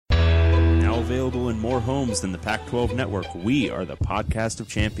available in more homes than the Pac-12 network. We are the podcast of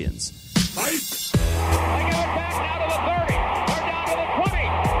champions. Fight! I give it back down to the 30. They're down to the 20.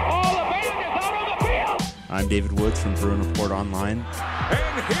 All the band is out on the field. I'm David Woods from Bruin Report Online.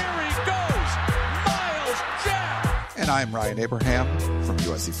 And here he goes, Miles Jack. And I'm Ryan Abraham from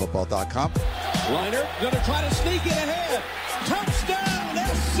USCFootball.com. Liner going to try to sneak it ahead. Touchdown,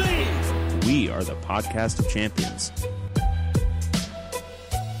 SC. We are the podcast of champions.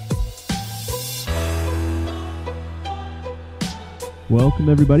 Welcome,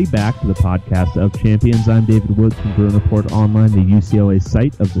 everybody, back to the podcast of champions. I'm David Woods from Bruin Report Online, the UCLA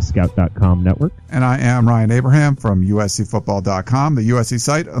site of the Scout.com network. And I am Ryan Abraham from USCFootball.com, the USC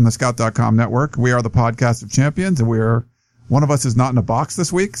site on the Scout.com network. We are the podcast of champions, and one of us is not in a box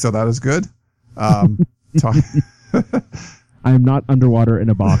this week, so that is good. I am not underwater in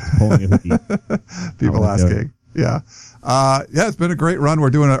a box pulling a hoodie. People asking. Yeah. It's been a great run.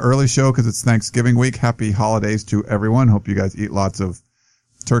 We're doing an early show because it's Thanksgiving week. Happy holidays to everyone. Hope you guys eat lots of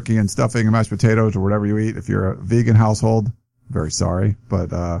turkey and stuffing and mashed potatoes or whatever you eat. If you're a vegan household, very sorry.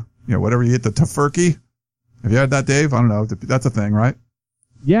 But, whatever you eat, the tofurkey. Have you had that, Dave? I don't know. That's a thing, right?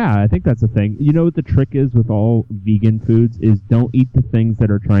 Yeah, I think that's a thing. You know what the trick is with all vegan foods is don't eat the things that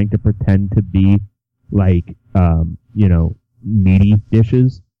are trying to pretend to be like, meaty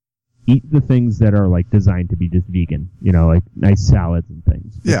dishes. Eat the things that are like designed to be just vegan, like nice salads and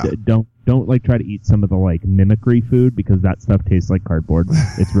things. Yeah. Don't like try to eat some of the like mimicry food because that stuff tastes like cardboard.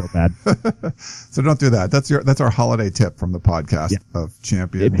 It's real bad. So don't do that. That's our holiday tip from the podcast of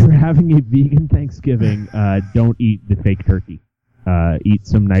champions. If you're having a vegan Thanksgiving, don't eat the fake turkey. Eat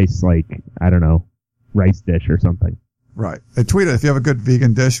some nice rice dish or something. Right. And tweet it. If you have a good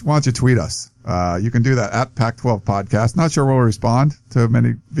vegan dish, why don't you tweet us? You can do that at Pac-12 Podcast. Not sure we'll respond to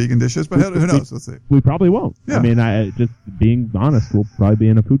many vegan dishes, but who knows? Let's see. We probably won't. Yeah. I mean, just being honest, we'll probably be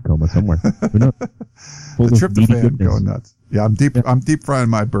in a food coma somewhere. Who knows? The tryptophan going nuts. Yeah, I'm deep frying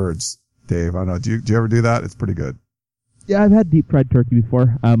my birds, Dave. I don't know. Do you ever do that? It's pretty good. Yeah, I've had deep fried turkey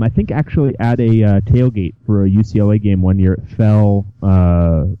before. I think actually at a tailgate for a UCLA game one year, it fell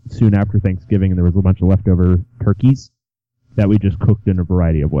soon after Thanksgiving, and there was a bunch of leftover turkeys that we just cooked in a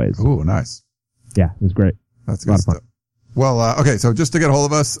variety of ways. Ooh, nice. Yeah, it was great. That's good stuff. Well, okay, so just to get a hold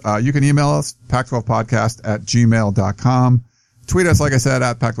of us, you can email us, pac12podcast@gmail.com. Tweet us, like I said,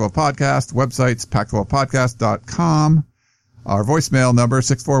 at Pac12Podcast. Websites, pac12podcast.com. Our voicemail number,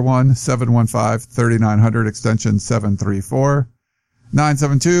 641-715-3900, extension 734.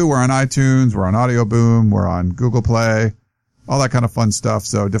 972, we're on iTunes, we're on Audio Boom, we're on Google Play, all that kind of fun stuff,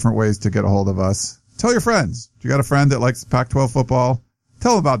 so different ways to get a hold of us. Tell your friends. If you got a friend that likes Pac-12 football,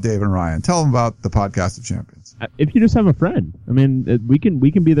 tell them about Dave and Ryan. Tell them about the podcast of champions. If you just have a friend, I mean, we can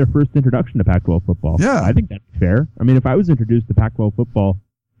be their first introduction to Pac-12 football. Yeah, I think that's fair. I mean, if I was introduced to Pac-12 football,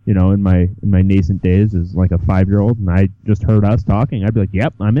 in my nascent days as like a 5-year-old, and I just heard us talking, I'd be like,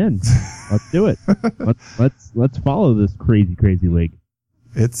 "Yep, I'm in. Let's do it. Let's follow this crazy league."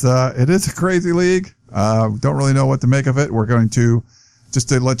 It is a crazy league. Don't really know what to make of it. We're going to. Just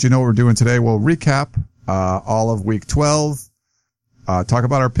to let you know what we're doing today, we'll recap all of Week 12, talk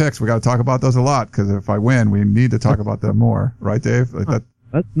about our picks. We got to talk about those a lot because if I win, we need to talk about them more, right, Dave? That's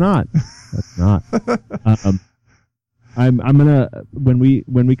not. I'm gonna when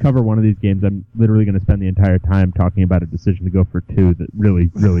we cover one of these games, I'm literally gonna spend the entire time talking about a decision to go for 2 that really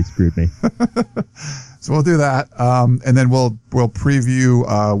screwed me. So we'll do that, and then we'll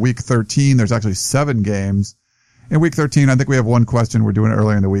preview Week 13. There's actually 7 games. In Week 13, I think we have one question. We're doing it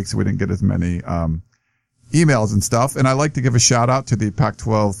earlier in the week, so we didn't get as many emails and stuff. And I'd like to give a shout-out to the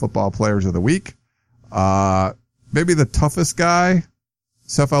Pac-12 Football Players of the Week. Maybe the toughest guy,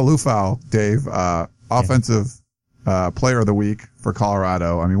 Sefo Liufau, Dave, Offensive Player of the Week for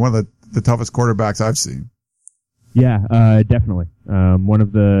Colorado. I mean, one of the toughest quarterbacks I've seen. Yeah, definitely. One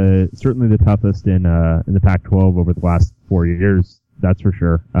of certainly the toughest in the Pac-12 over the last 4 years, that's for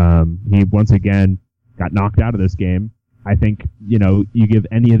sure. He, once again, got knocked out of this game. I think, you give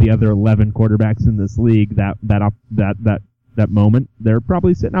any of the other 11 quarterbacks in this league that moment, they're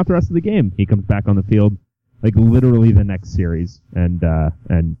probably sitting out the rest of the game. He comes back on the field, like literally the next series and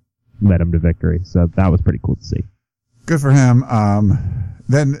led him to victory. So that was pretty cool to see. Good for him.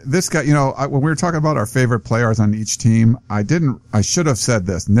 Then this guy, when we were talking about our favorite players on each team, I should have said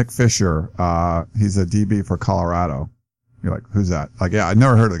this. Nick Fisher, he's a DB for Colorado. You're like, who's that? Like, yeah, I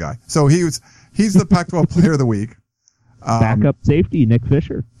never heard of the guy. So he's the Pac-12 Player of the Week. Backup safety, Nick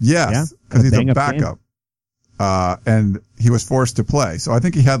Fisher. Yes, because he's a backup. And he was forced to play. So I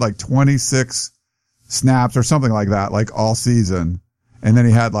think he had like 26 snaps or something like that, like all season. And then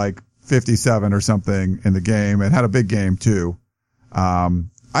he had like 57 or something in the game and had a big game too. And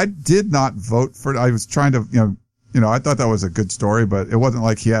I did not vote for it. I was trying to, I thought that was a good story, but it wasn't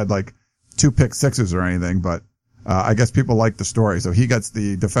like he had like 2 pick sixes or anything, but, I guess people liked the story. So he gets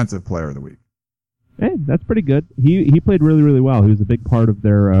the defensive player of the week. Hey, that's pretty good. He played really, really well. He was a big part of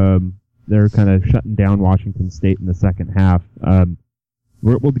their kind of shutting down Washington State in the second half.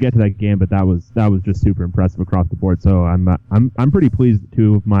 We'll get to that game, but that was just super impressive across the board. So I'm pretty pleased that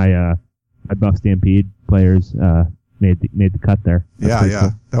 2 of my Buff Stampede players made the cut there. That's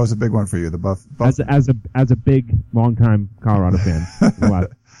cool. That was a big one for you. The Buff. As a big longtime Colorado fan,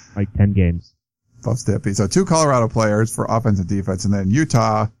 like 10 games. Buff Stampede. So 2 Colorado players for offense and defense, and then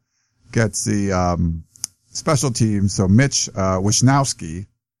Utah gets the special teams. So Mitch Wishnowsky.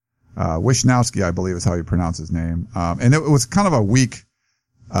 Wishnowsky, I believe is how you pronounce his name. And it was kind of a weak,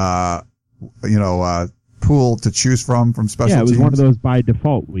 pool to choose from special teams. Yeah, it was one of those by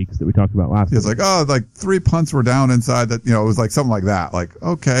default weeks that we talked about last week. It's like, 3 punts were down inside that, it was like something like that. Like,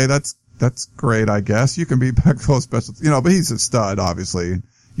 okay, that's great, I guess. You can be Pac-12 special, but he's a stud, obviously.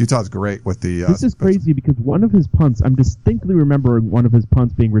 Utah's great with the, This is crazy because one of his punts, I'm distinctly remembering one of his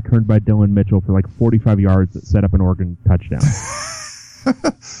punts being returned by Dylan Mitchell for like 45 yards that set up an Oregon touchdown.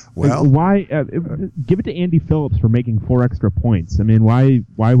 Well, why give it to Andy Phillips for making 4 extra points? I mean, why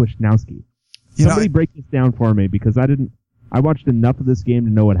Wishnowsky? Somebody break this down for me because I watched enough of this game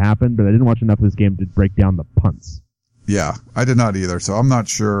to know what happened, but I didn't watch enough of this game to break down the punts. Yeah, I did not either, so I'm not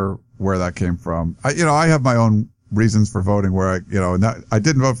sure where that came from. I have my own reasons for voting where I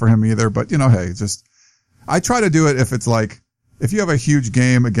didn't vote for him either, but hey, I try to do it if it's like, if you have a huge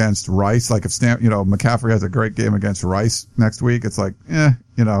game against Rice, like if McCaffrey has a great game against Rice next week, it's like, you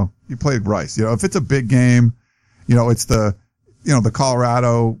played Rice. If it's a big game, it's the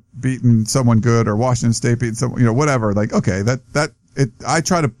Colorado beating someone good or Washington State beating someone, whatever. Like, okay, I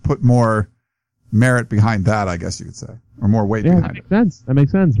try to put more merit behind that, I guess you could say, or more weight behind it. That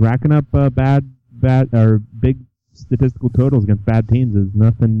makes sense. Racking up bad or big statistical totals against bad teams is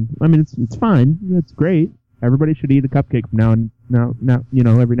nothing. I mean, it's fine. It's great. Everybody should eat a cupcake from now,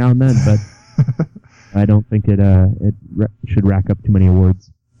 every now and then, but I don't think it should rack up too many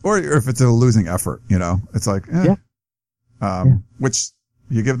awards. Or if it's a losing effort, it's like, which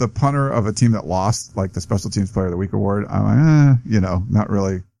you give the punter of a team that lost, like the special teams player of the week award. I'm like, not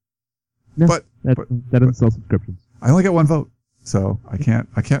really. No, but that doesn't sell subscriptions. I only get 1 vote, so I can't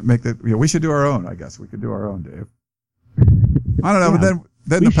make that. We should do our own. I guess we could do our own, Dave. I don't know, but then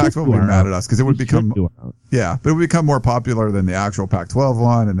the Pac-12 would be mad at us because it would become, but it would become more popular than the actual Pac-12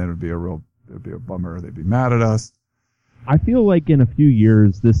 one, and then it would be a bummer. They'd be mad at us. I feel like in a few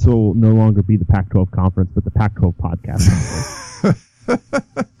years, this will no longer be the Pac-12 conference, but the Pac-12 podcast.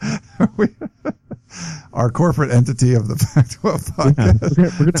 Our corporate entity of the Pac-12 podcast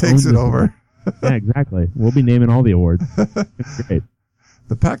we're gonna takes it over. Yeah, exactly. We'll be naming all the awards. It's great.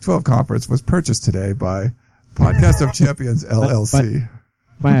 The Pac-12 conference was purchased today by Podcast of Champions LLC.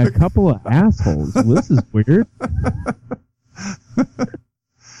 By a couple of assholes. This is weird.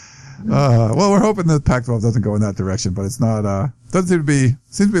 Well, we're hoping that Pac-12 doesn't go in that direction, but it's not, doesn't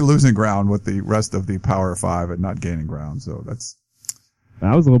seems to be losing ground with the rest of the Power 5 and not gaining ground. So that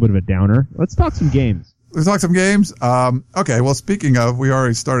was a little bit of a downer. Let's talk some games. Let's talk some games. Okay. Well, speaking of, we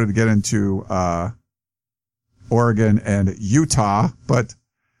already started to get into, Oregon and Utah, but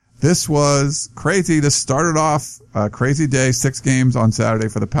this was crazy. This started off a crazy day, 6 games on Saturday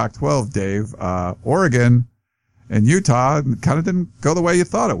for the Pac-12, Dave. Oregon and Utah kind of didn't go the way you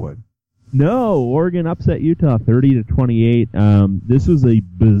thought it would. No, Oregon upset Utah 30-28. This was a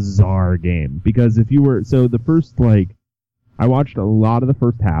bizarre game because I watched a lot of the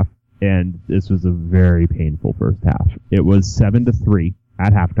first half, and this was a very painful first half. It was 7-3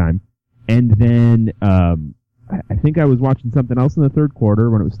 at halftime, and then I think I was watching something else in the third quarter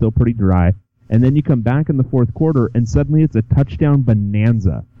when it was still pretty dry, and then you come back in the fourth quarter, and suddenly it's a touchdown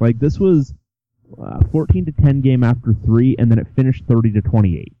bonanza. Like, this was 14-10 game after 3, and then it finished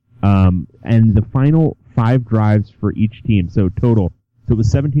 30-28. And the final 5 drives for each team, so total. So it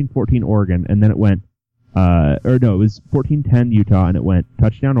was 17-14 Oregon, and then it went, it was 14-10 Utah, and it went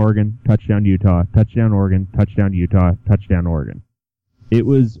touchdown Oregon, touchdown Utah, touchdown Oregon, touchdown Utah, touchdown Oregon. It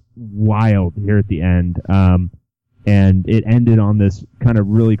was wild here at the end, and it ended on this kind of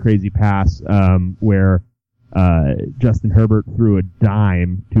really crazy pass, where Justin Herbert threw a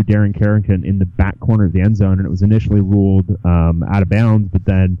dime to Darren Carrington in the back corner of the end zone, and it was initially ruled out of bounds, but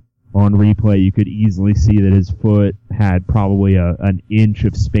then on replay you could easily see that his foot had probably an inch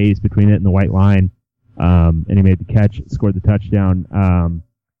of space between it and the white line, and he made the catch, scored the touchdown.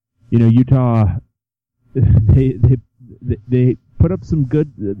 Utah, they put up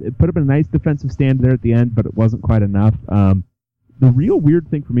a nice defensive stand there at the end, but it wasn't quite enough. the real weird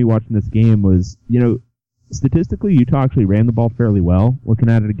thing for me watching this game was, statistically, Utah actually ran the ball fairly well. Looking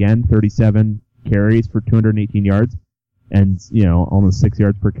at it again, 37 carries for 218 yards and, almost 6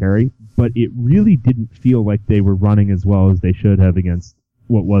 yards per carry. But it really didn't feel like they were running as well as they should have against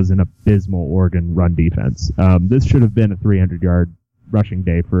what was an abysmal Oregon run defense. This should have been a 300-yard rushing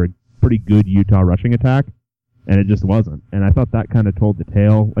day for a pretty good Utah rushing attack, and it just wasn't. And I thought that kind of told the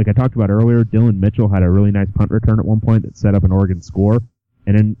tale. Like I talked about earlier, Dylan Mitchell had a really nice punt return at one point that set up an Oregon score.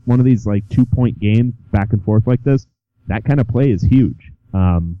 And in one of these 2-point games back and forth like this, that kind of play is huge.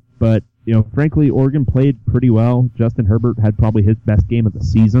 But frankly, Oregon played pretty well. Justin Herbert had probably his best game of the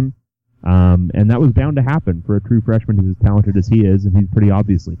season. And that was bound to happen for a true freshman who's as talented as he is, and he's pretty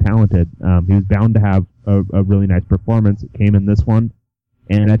obviously talented. He was bound to have a really nice performance. It came in this one.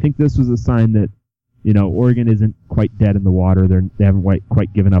 And I think this was a sign that, Oregon isn't quite dead in the water. They haven't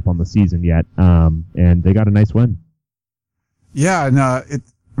quite given up on the season yet. And they got a nice win. Yeah, and I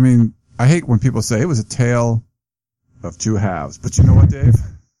hate when people say it was a tale of two halves. But you know what, Dave?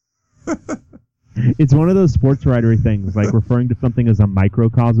 It's one of those sports writery things, like referring to something as a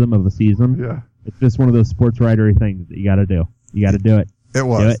microcosm of a season. Yeah. It's just one of those sports writery things that you got to do. You got to do it. It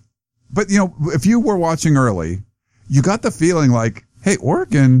was. Do it. But, if you were watching early, you got the feeling like, hey,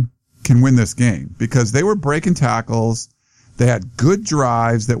 Oregon can win this game because they were breaking tackles. They had good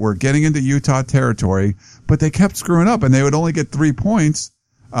drives that were getting into Utah territory, but they kept screwing up, and they would only get 3 points.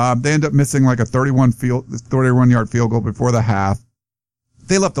 They end up missing like a 31-yard field goal before the half.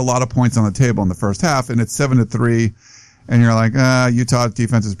 They left a lot of points on the table in the first half, and it's 7-3. And you're like, Utah's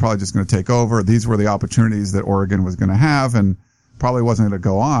defense is probably just going to take over. These were the opportunities that Oregon was going to have, and probably wasn't going to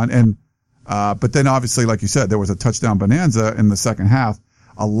go on. And but then obviously, like you said, there was a touchdown bonanza in the second half.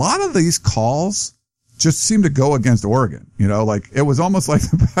 A lot of these calls just seemed to go against Oregon. It was almost like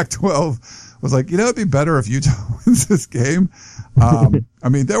the Pac-12 was like, it'd be better if Utah wins this game.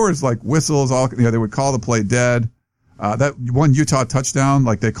 There was whistles, they would call the play dead. That one Utah touchdown,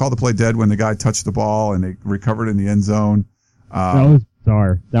 they called the play dead when the guy touched the ball and they recovered in the end zone. That was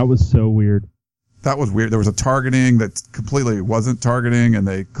bizarre. That was so weird. That was weird. There was a targeting that completely wasn't targeting, and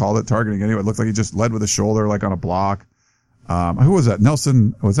they called it targeting anyway. It looked like he just led with a shoulder, on a block. Who was that?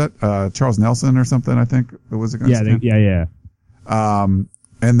 Nelson? Was that Charles Nelson or something? I think it was against him. Yeah.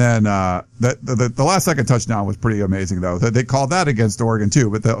 And then the last second touchdown was pretty amazing, though. They called that against Oregon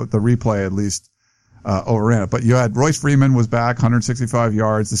too, but the replay at least overran it. But you had Royce Freeman was back, 165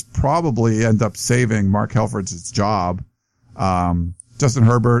 yards. This probably ended up saving Mark Helfrich's job. Justin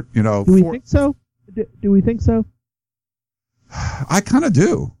Herbert, Do we think so? Do we think so? I kind of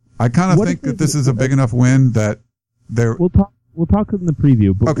do. I kind of think that this is a big enough win that they're. We'll talk in the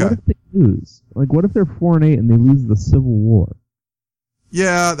preview. But okay. What if they lose? What if they're 4-8 and they lose the Civil War?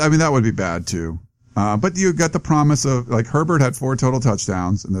 Yeah, that would be bad too. But you got the promise of Herbert had 4 total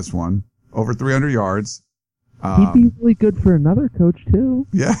touchdowns in this one, over 300 yards. He'd be really good for another coach too.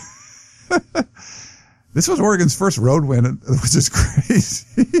 Yeah. This was Oregon's first road win, which is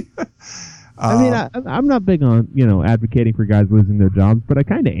crazy. I'm not big on, advocating for guys losing their jobs, but I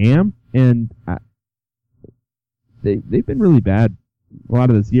kind of am. And they've been really bad a lot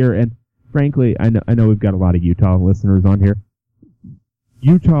of this year. And frankly, I know we've got a lot of Utah listeners on here.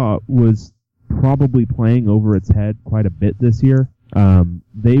 Utah was probably playing over its head quite a bit this year.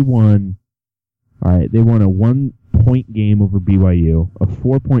 They won a 1-point game over BYU, a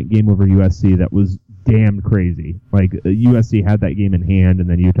 4-point game over USC that was damn crazy. USC had that game in hand, and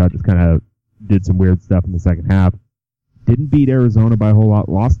then Utah just kind of did some weird stuff in the second half. Didn't beat Arizona by a whole lot,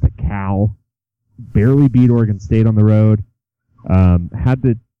 lost to Cal, barely beat Oregon State on the road, had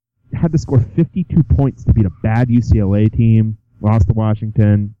to score 52 points to beat a bad UCLA team, lost to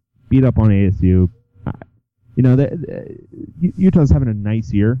Washington, beat up on ASU. Utah's having a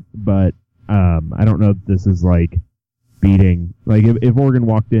nice year, but I don't know if this is beating. If Oregon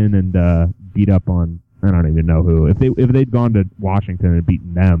walked in and beat up on, I don't even know who. If they'd gone to Washington and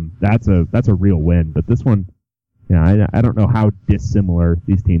beaten them, that's a real win. But this one, I don't know how dissimilar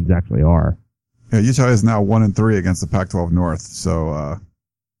these teams actually are. Yeah, Utah is now 1-3 against the Pac-12 North, so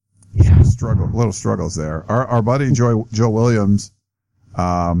little struggles there. Our buddy Joe Williams,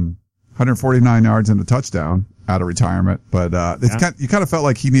 149 yards and a touchdown out of retirement, but you kind of felt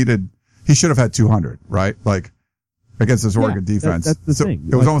like he should have had 200, right? Against this Oregon defense. That's the thing.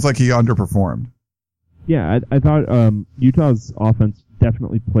 It was almost like he underperformed. Yeah, I thought Utah's offense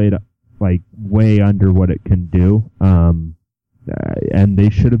definitely played way under what it can do. And they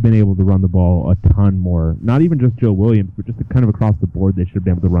should have been able to run the ball a ton more. Not even just Joe Williams, but just kind of across the board, they should have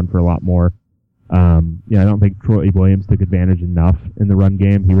been able to run for a lot more. I don't think Troy Williams took advantage enough in the run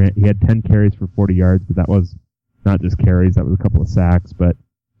game. He had 10 carries for 40 yards, but that was not just carries. That was a couple of sacks, but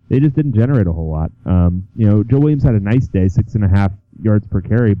they just didn't generate a whole lot. Joe Williams had a nice day, 6.5 yards per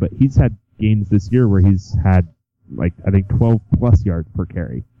carry, but he's had games this year where he's had, I think 12 plus yards per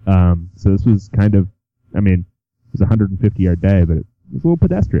carry. So this was kind of, it was a 150-yard day, but it was a little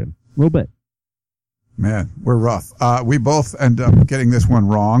pedestrian, a little bit. Man, we're rough. We both end up getting this one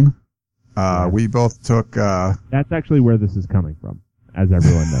wrong. We both took... That's actually where this is coming from, as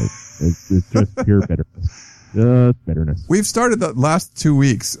everyone knows. It's just pure bitterness. Just bitterness. We've started the last 2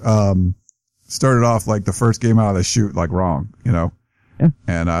 weeks, started off like the first game out of the chute, wrong, Yeah.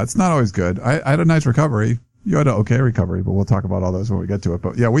 And it's not always good. I had a nice recovery. You had an okay recovery, but we'll talk about all those when we get to it.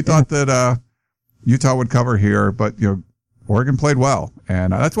 But yeah, we thought that Utah would cover here, but Oregon played well.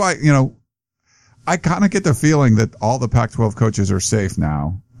 And that's why, I kind of get the feeling that all the Pac-12 coaches are safe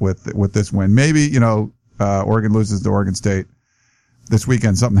now with this win. Maybe, Oregon loses to Oregon State this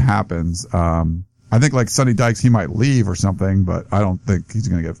weekend, something happens. I think Sonny Dykes, he might leave or something, but I don't think he's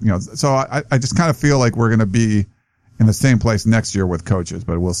going to get, so I just kind of feel like we're going to be in the same place next year with coaches,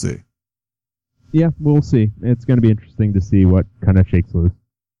 but we'll see. Yeah, we'll see. It's going to be interesting to see what kind of shakes loose.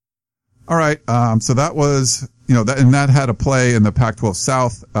 All right. So that was, that had a play in the Pac-12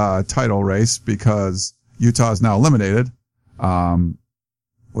 South, title race because Utah is now eliminated.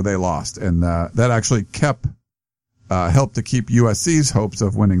 They lost, and, that actually helped to keep USC's hopes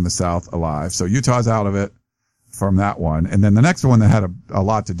of winning the South alive. So Utah's out of it from that one. And then the next one that had a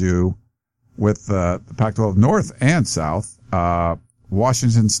lot to do with the Pac-12 North and South,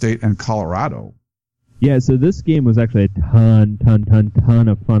 Washington State and Colorado. Yeah, so this game was actually a ton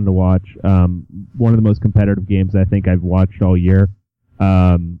of fun to watch. One of the most competitive games I think I've watched all year.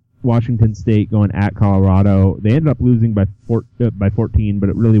 Washington State going at Colorado. They ended up losing by 14, but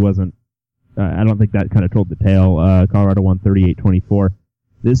it really wasn't. I don't think that kind of told the tale. Colorado won 38-24.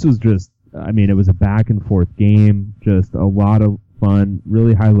 This was just, it was a back and forth game, just a lot of fun,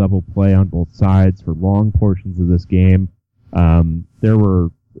 really high level play on both sides for long portions of this game. There were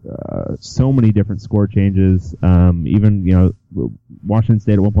so many different score changes. Even, Washington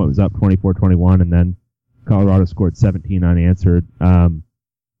State at one point was up 24-21, and then Colorado scored 17 unanswered.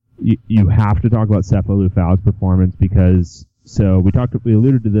 You have to talk about Sefo Liufau's performance because we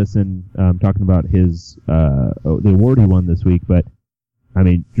alluded to this in talking about his the award he won this week, but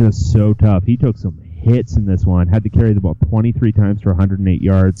just so tough. He took some hits in this one, had to carry the ball 23 times for 108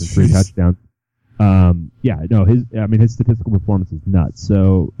 yards and 3 touchdowns. His statistical performance is nuts.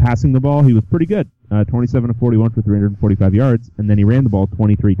 So passing the ball, he was pretty good. 27 of 41 for 345 yards, and then he ran the ball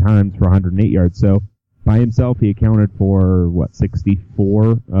 23 times for 108 yards. So by himself, he accounted for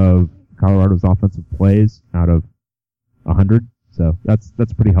 64 of Colorado's offensive plays out of 100, so that's a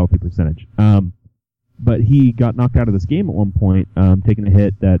pretty healthy percentage. But he got knocked out of this game at one point, taking a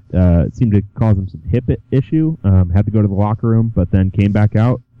hit that seemed to cause him some hip issue. Had to go to the locker room, but then came back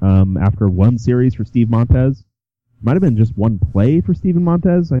out after one series for Steve Montez. Might have been just one play for Steven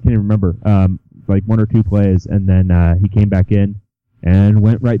Montez. I can't even remember. 1 or 2 plays, and then he came back in and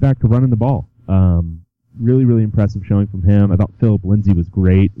went right back to running the ball. Really, really impressive showing from him. I thought Philip Lindsay was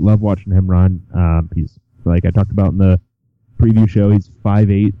great. Love watching him run. He's like I talked about in the preview show, he's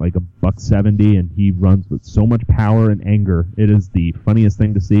 5'8", like $170, and he runs with so much power and anger. It is the funniest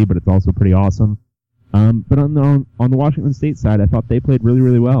thing to see, but it's also pretty awesome. But on the Washington State side, I thought they played really,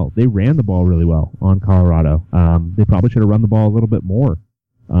 really well. They ran the ball really well on Colorado. They probably should have run the ball a little bit more.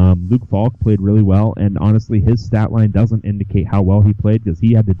 Luke Falk played really well, and honestly, his stat line doesn't indicate how well he played because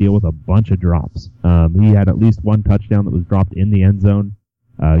he had to deal with a bunch of drops. He had at least one touchdown that was dropped in the end zone.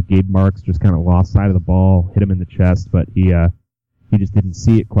 Gabe Marks just kind of lost sight of the ball, hit him in the chest, but he just didn't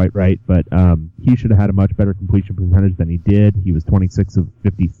see it quite right. But he should have had a much better completion percentage than he did. He was 26 of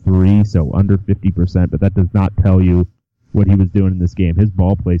 53, so under 50%, but that does not tell you what he was doing in this game. His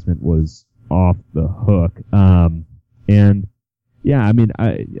ball placement was off the hook. And yeah,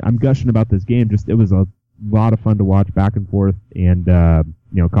 I'm gushing about this game. Just it was a lot of fun to watch back and forth, and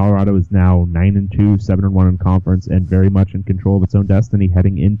Colorado is now 9-2, 7-1 in conference, and very much in control of its own destiny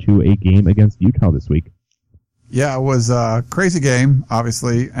heading into a game against Utah this week. Yeah, it was a crazy game,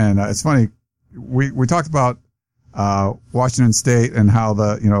 obviously, and it's funny. We talked about Washington State and how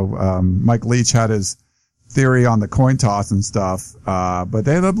Mike Leach had his theory on the coin toss and stuff, but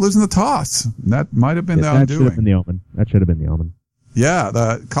they ended up losing the toss. That might have been the undoing. That should have been the omen. Yeah,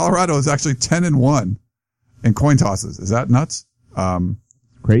 the Colorado is actually 10-1 in coin tosses. Is that nuts?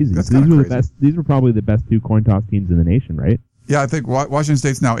 Crazy. These were probably the best 2 coin toss teams in the nation, right? Yeah, I think Washington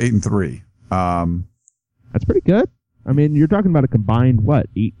State's now 8-3. That's pretty good. You're talking about a combined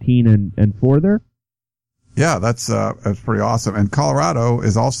 18 and 4 there. Yeah, that's pretty awesome. And Colorado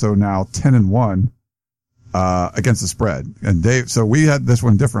is also now 10-1 against the spread. And Dave, so we had this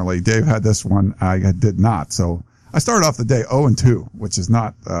one differently. Dave had this one. I did not. So I started off the day 0-2, which is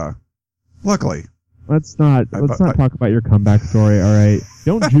not, luckily. Let's not talk about your comeback story, all right?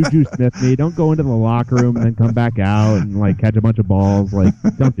 Don't Juju Smith me. Don't go into the locker room and then come back out and like catch a bunch of balls. Like,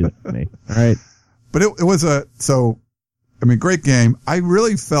 don't do that to me, all right? But it was great game. I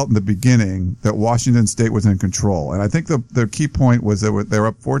really felt in the beginning that Washington State was in control. And I think the key point was that they were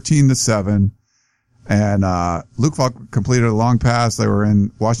up 14-7. And Luke Falk completed a long pass. They were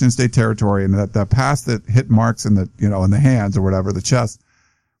in Washington State territory, and that pass that hit Marks in the hands or whatever, the chest.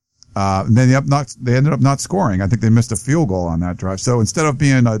 And then they ended up not scoring. I think they missed a field goal on that drive. So instead of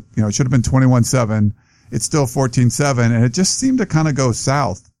being it should have been 21-7, it's still 14-7, and it just seemed to kind of go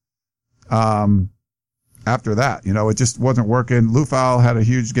south. After that, it just wasn't working. Lou Fowl had a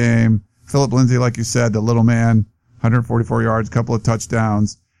huge game. Philip Lindsay, like you said, the little man, 144 yards, couple of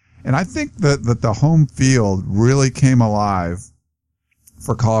touchdowns. And I think that the home field really came alive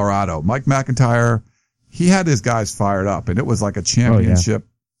for Colorado. Mike McIntyre, he had his guys fired up, and it was like a championship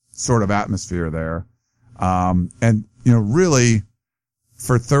sort of atmosphere there. And really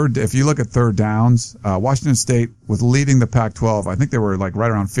for if you look at third downs, Washington State was leading the Pac-12. I think they were like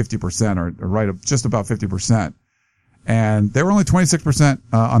right around 50% or right just about 50%. And they were only 26%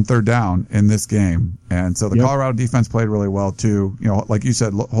 on third down in this game. And so the Colorado defense played really well too. Like you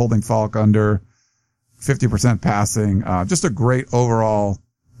said, holding Falk under 50% passing. Just a great overall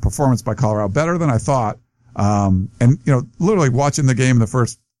performance by Colorado, better than I thought. And literally watching the game in the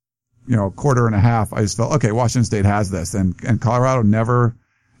first, quarter and a half, I just felt, okay, Washington State has this. And Colorado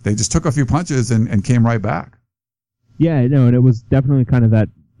they just took a few punches and came right back. Yeah, no, and it was definitely kind of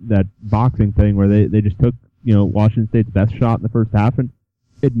that boxing thing where they just took, Washington State's best shot in the first half, and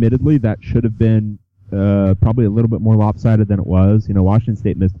admittedly that should have been probably a little bit more lopsided than it was. Washington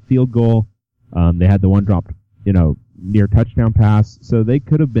State missed a field goal. They had the one dropped, near touchdown pass, so they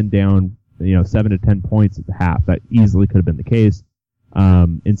could have been down, 7 to 10 points at the half. That easily could have been the case.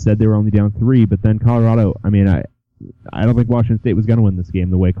 Instead, they were only down 3, but then Colorado, I don't think Washington State was going to win this game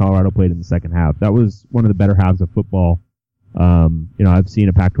the way Colorado played in the second half. That was one of the better halves of football. I've seen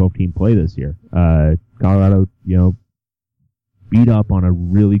a Pac-12 team play this year. Colorado, beat up on a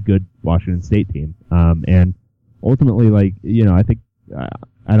really good Washington State team. And ultimately, I think,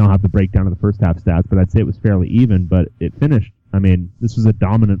 I don't have the breakdown of the first half stats, but I'd say it was fairly even, but it finished. This was a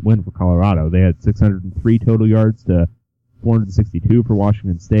dominant win for Colorado. They had 603 total yards to 462 for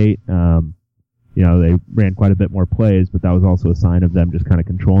Washington State. They ran quite a bit more plays, but that was also a sign of them just kind of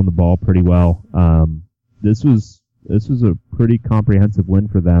controlling the ball pretty well. This was a pretty comprehensive win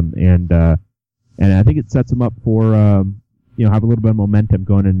for them, and I think it sets them up for have a little bit of momentum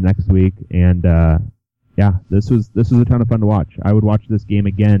going into next week. And this was a ton of fun to watch. I would watch this game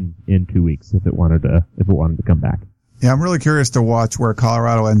again in 2 weeks if it wanted to come back. Yeah, I'm really curious to watch where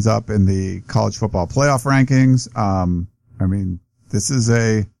Colorado ends up in the college football playoff rankings. This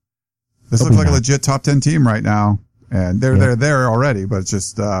looks like a legit top 10 team right now, and they're there already, but it's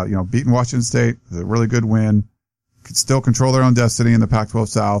just, beating Washington State is a really good win. Could still control their own destiny in the Pac-12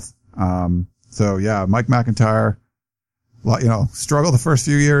 South. Mike McIntyre, struggled the first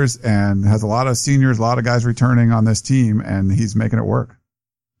few years and has a lot of seniors, a lot of guys returning on this team, and he's making it work.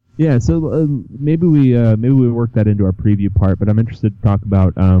 Yeah, so maybe we work that into our preview part, but I'm interested to talk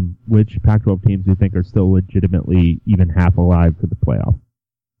about which Pac-12 teams we think are still legitimately even half alive for the playoff.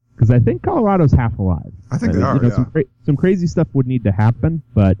 Because I think Colorado's half alive. I think they are. Some crazy stuff would need to happen,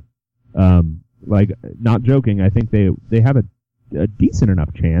 but not joking, I think they have a decent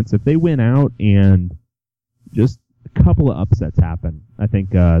enough chance if they win out and just a couple of upsets happen. I think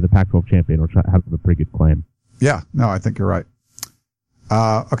the Pac-12 champion will have a pretty good claim. Yeah, no, I think you're right.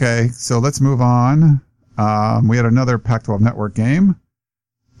 Okay, so let's move on. We had another Pac-12 Network game.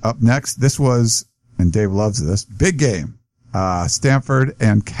 Up next, this was, and Dave loves this, big game. Stanford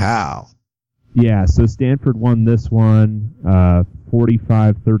and Cal. Yeah, so Stanford won this one,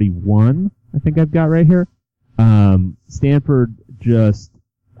 45-31, I think I've got right here. Stanford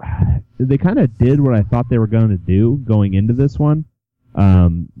they kind of did what I thought they were going to do going into this one.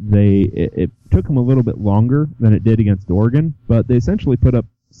 It took them a little bit longer than it did against Oregon, but they essentially put up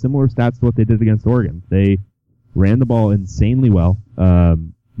similar stats to what they did against Oregon. They ran the ball insanely well,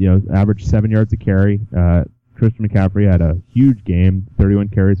 averaged 7 yards a carry. Christian McCaffrey had a huge game, 31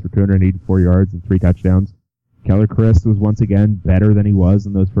 carries for 284 yards and 3 touchdowns. Keller Chris was once again better than he was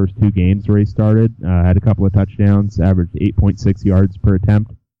in those first 2 games where he started. Had a couple of touchdowns, averaged 8.6 yards per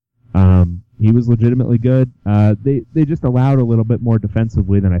attempt. He was legitimately good. They just allowed a little bit more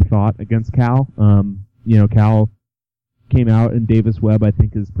defensively than I thought against Cal. Cal came out, and Davis Webb, I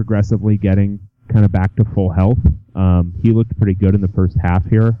think, is progressively getting kind of back to full health. He looked pretty good in the first half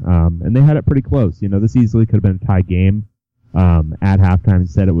here, and they had it pretty close. This easily could have been a tie game. At halftime,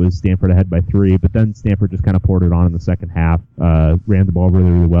 said it was Stanford ahead by 3, but then Stanford just kind of poured it on in the second half, ran the ball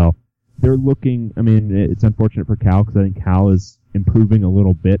really, really well. They're looking, it's unfortunate for Cal because I think Cal is improving a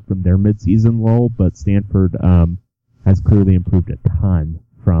little bit from their midseason lull, but Stanford has clearly improved a ton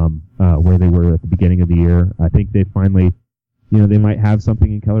from where they were at the beginning of the year. I think they finally, they might have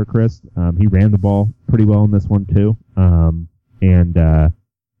something in Keller Christ. He ran the ball pretty well in this one too.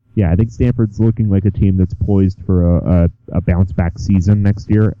 I think Stanford's looking like a team that's poised for a bounce back season next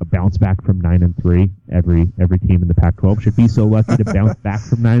year, a bounce back from 9-3. Every team in the Pac-12 should be so lucky to bounce back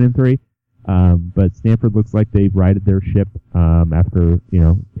from 9-3. But Stanford looks like they've righted their ship after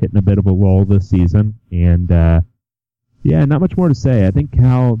hitting a bit of a lull this season, and not much more to say. I think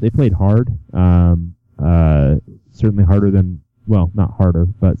Cal, they played hard, certainly harder than, well, not harder,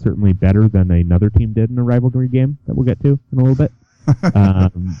 but certainly better than another team did in a rivalry game that we'll get to in a little bit.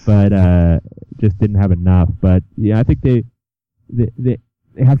 But just didn't have enough. But yeah, I think they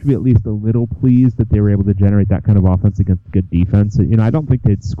have to be at least a little pleased that they were able to generate that kind of offense against good defense. I don't think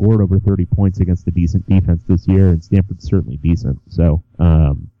they'd scored over 30 points against a decent defense this year, and Stanford's certainly decent. So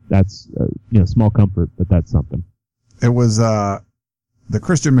that's small comfort, but that's something. It was the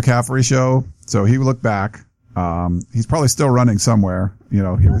Christian McCaffrey show, so he looked back. He's probably still running somewhere. He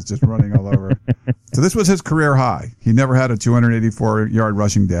was just running all over. So this was his career high. He never had a 284-yard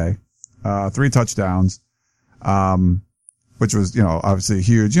rushing day, 3 touchdowns, which was, obviously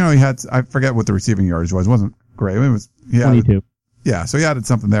huge. He had, I forget what the receiving yardage was. It wasn't great. He 22. Yeah, so he added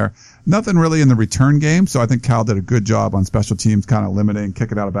something there. Nothing really in the return game, so I think Cal did a good job on special teams, kind of limiting,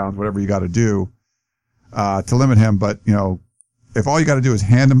 kicking out of bounds, whatever you got to do, to limit him. But, if all you got to do is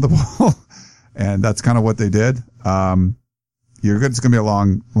hand him the ball, and that's kind of what they did, you're good. It's going to be a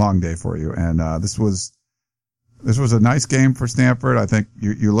long, long day for you. And, this was a nice game for Stanford. I think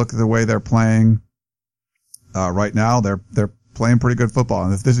you look at the way they're playing, right now, they're playing pretty good football.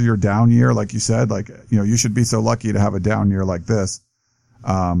 And if this is your down year, like you said, you should be so lucky to have a down year like this.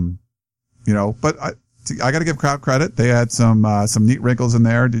 But I got to give Cal credit. They had some neat wrinkles in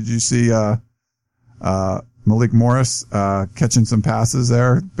there. Did you see, Malik Morris, catching some passes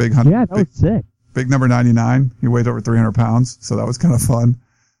there? Big 100. Yeah, that was sick. Big number 99. He weighed over 300 pounds, so that was kind of fun.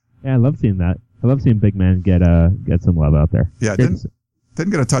 Yeah, I love seeing that. I love seeing big men get some love out there. Yeah, didn't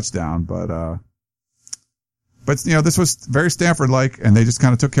get a touchdown, but this was very Stanford-like, and they just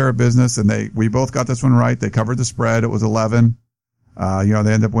kind of took care of business, and we both got this one right. They covered the spread. It was 11. They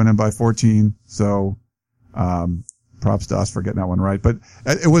ended up winning by 14. So, props to us for getting that one right. But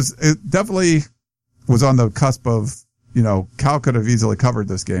it definitely was on the cusp of, Cal could have easily covered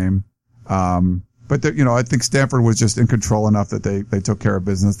this game. But I think Stanford was just in control enough that they took care of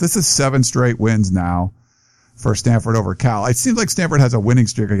business. This is 7 straight wins now for Stanford over Cal. It seems like Stanford has a winning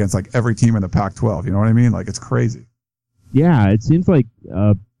streak against every team in the Pac-12. You know what I mean? It's crazy. Yeah, it seems like,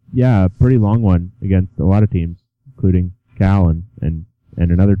 a pretty long one against a lot of teams, including Cal and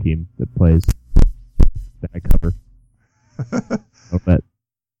another team that plays that I cover. A bit.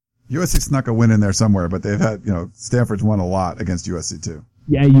 USC snuck a win in there somewhere, but they've had, Stanford's won a lot against USC too.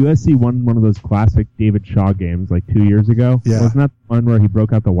 Yeah, USC won one of those classic David Shaw games 2 years ago. Yeah. Wasn't that the one where he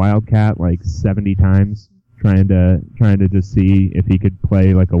broke out the Wildcat 70 times trying to just see if he could play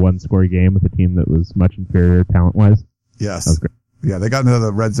a 1-score game with a team that was much inferior talent-wise? Yes. That was great. Yeah, they got into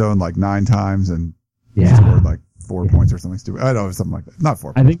the red zone 9 times and scored 4 points or something stupid. I don't know, something like that. Not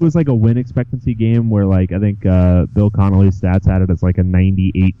 4 points. I think it was a win expectancy game where I think Bill Connolly's stats had it as a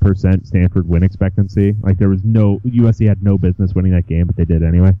 98% Stanford win expectancy. There was USC had no business winning that game, but they did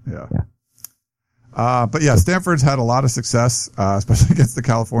anyway. Yeah. But yeah, Stanford's had a lot of success, especially against the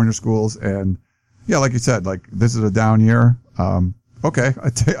California schools. And yeah, like you said, this is a down year. Okay. I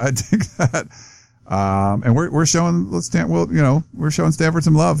take that. And we're showing, we're showing Stanford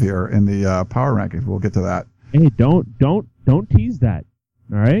some love here in the power rankings. We'll get to that. Hey, don't tease that.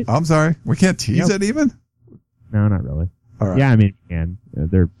 All right. I'm sorry. We can't tease it even? No, not really. All right. Yeah, we can.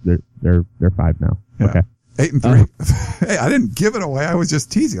 They're 5 now. Yeah. Okay. 8 and 3. Hey, I didn't give it away. I was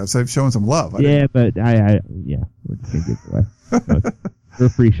just teasing. I was showing some love. But we're just gonna give it away. We're a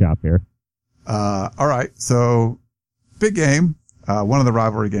free shop here. All right. So big game. One of the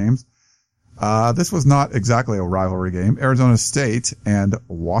rivalry games. This was not exactly a rivalry game. Arizona State and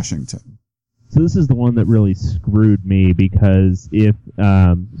Washington. So this is the one that really screwed me because if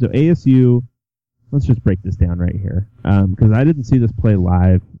so ASU, let's just break this down right here because I didn't see this play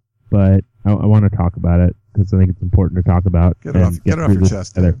live, but I want to talk about it because I think it's important to talk about. Get it off your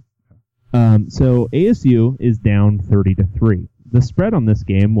chest. So ASU is down 30-3. The spread on this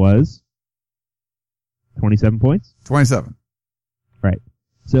game was 27 points? 27. Right.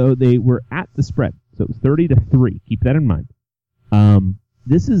 So they were at the spread. So it was 30-3. Keep that in mind.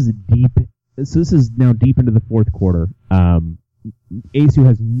 This is deep. So this is now deep into the fourth quarter. ASU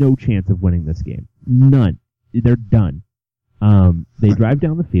has no chance of winning this game. None. They're done. They drive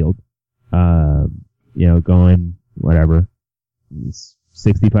down the field, going whatever,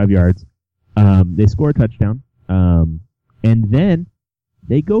 65 yards. They score a touchdown. And then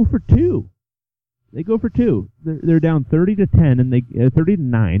they go for two. They're down 30-10 and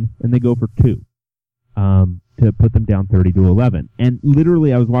 30-9, and they go for two. To put them down 30-11. And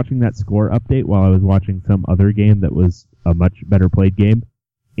literally, I was watching that score update while I was watching some other game that was a much better played game.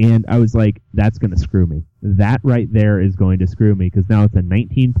 And I was like, that's going to screw me. That right there is going to screw me because now it's a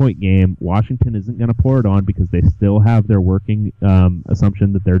 19-point game. Washington isn't going to pour it on because they still have their working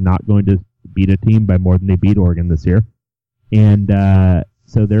assumption that they're not going to beat a team by more than they beat Oregon this year. And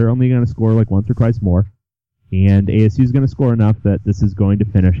so they're only going to score like once or twice more. And ASU is going to score enough that this is going to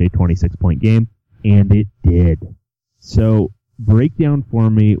finish a 26-point game. And it did. So break down for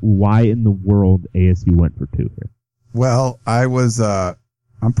me why in the world ASU went for two here. Well, I'm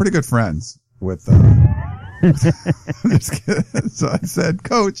pretty good friends with, so I said,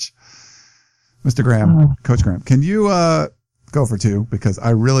 Coach, Mr. Graham, Coach Graham, can you, go for two? Because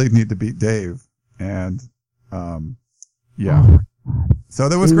I really need to beat Dave. And, yeah. So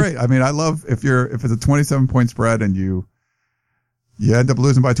that was great. I mean, I love if it's a 27-point spread and you end up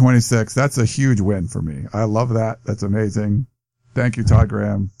losing by 26. That's a huge win for me. I love that. That's amazing. Thank you, Todd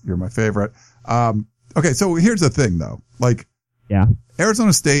Graham. You're my favorite. Okay. So here's the thing though. Yeah.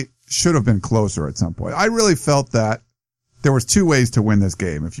 Arizona State should have been closer at some point. I really felt that there was two ways to win this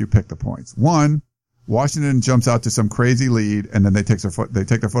game if you pick the points. One, Washington jumps out to some crazy lead and then they take their foot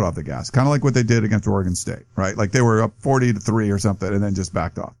off the gas. Kind of like what they did against Oregon State, right? Like they were up 40-3 or something and then just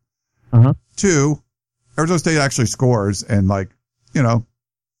backed off. Uh-huh. Two, Arizona State actually scores and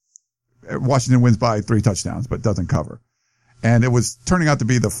Washington wins by 3 touchdowns, but doesn't cover. And it was turning out to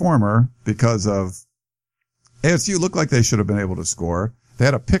be the former because of ASU looked like they should have been able to score. They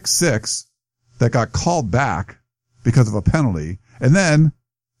had a pick 6 that got called back because of a penalty. And then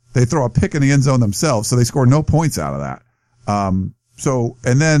they throw a pick in the end zone themselves. So they score no points out of that. And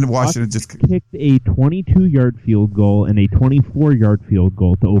then Washington just kicked a 22-yard field goal and a 24-yard field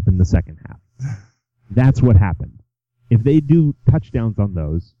goal to open the second half. That's what happened. If they do touchdowns on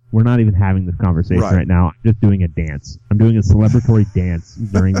those, we're not even having this conversation right now. I'm just doing a dance. I'm doing a celebratory dance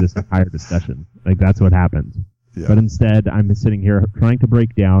during this entire discussion. That's what happens. Yeah. But instead, I'm sitting here trying to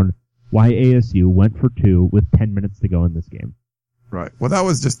break down why ASU went for 2 with 10 minutes to go in this game. Right. Well, that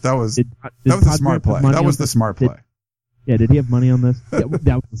was a smart play. That was the smart play. Did he have money on this? That was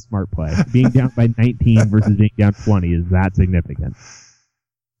a smart play. Being down by 19 versus being down 20 is that significant.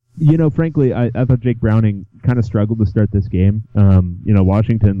 Frankly, I thought Jake Browning kind of struggled to start this game.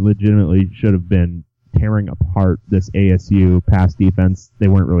 Washington legitimately should have been tearing apart this ASU pass defense. They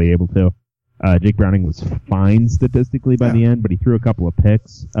weren't really able to. Jake Browning was fine statistically by the end, but he threw a couple of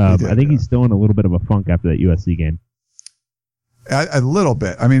picks. I think he's still in a little bit of a funk after that USC game. A little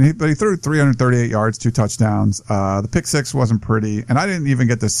bit. I mean, but he threw 338 yards, 2 touchdowns. The pick 6 wasn't pretty, and I didn't even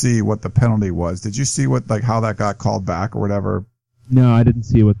get to see what the penalty was. Did you see how that got called back or whatever? No, I didn't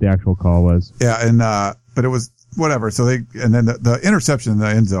see what the actual call was. Yeah, and but it was whatever. So then the interception in the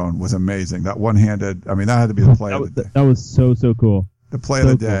end zone was amazing. That one-handed. I mean, that had to be the play of the day. That was so cool. The play of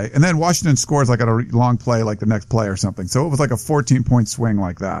the day, and then Washington scores like at a long play, like the next play or something. So it was like a 14-point swing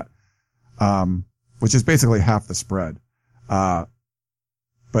like that, which is basically half the spread. But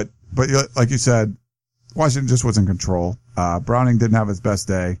like you said, Washington just was in control. Browning didn't have his best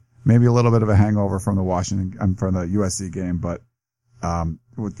day. Maybe a little bit of a hangover from the from the USC game, but.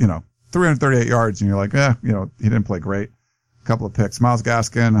 With 338 yards, and you're like, he didn't play great. A couple of picks. Myles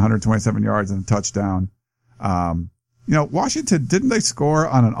Gaskin, 127 yards and a touchdown. Washington, didn't they score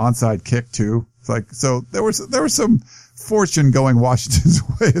on an onside kick too? It's so there was some fortune going Washington's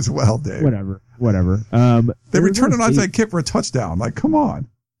way as well, Dave. Whatever. They returned an onside kick for a touchdown. Come on.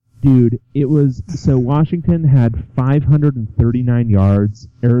 Dude, it was, so Washington had 539 yards.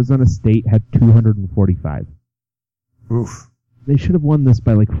 Arizona State had 245. Oof. They should have won this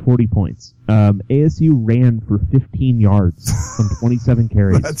by 40 points. ASU ran for 15 yards from 27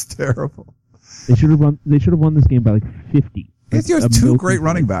 carries. That's terrible. They should have won this game by 50. ASU has 2 great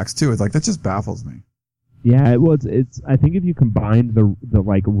running backs too. It's that just baffles me. Yeah, it's. I think if you combine the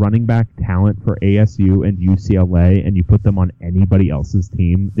running back talent for ASU and UCLA and you put them on anybody else's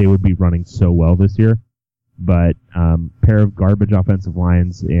team, they would be running so well this year. But pair of garbage offensive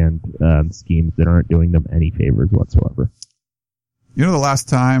lines and schemes that aren't doing them any favors whatsoever. You know, the last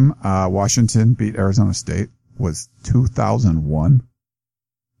time Washington beat Arizona State was 2001.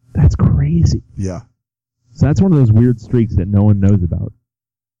 That's crazy. Yeah. So that's one of those weird streaks that no one knows about.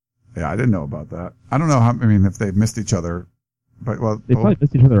 Yeah, I didn't know about that. I don't know if they've missed each other, but they probably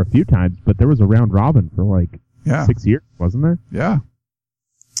missed each other a few times, but there was a round robin for like 6 years, wasn't there? Yeah.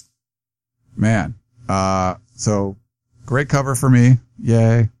 Man. So great cover for me.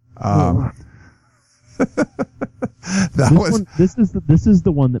 Yay. This is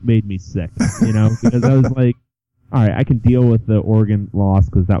the one that made me sick, you know, because I was like, all right, I can deal with the Oregon loss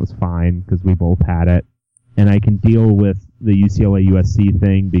because that was fine because we both had it, and I can deal with the UCLA USC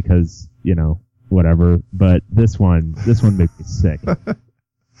thing because, you know, whatever. But this one made me sick.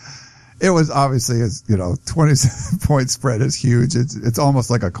 It was obviously, 20-point spread is huge. It's almost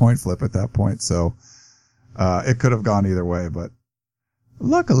like a coin flip at that point. So it could have gone either way, but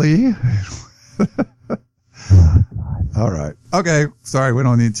luckily. All right. Okay. Sorry, we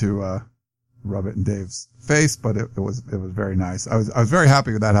don't need to rub it in Dave's face, but it was very nice. I was very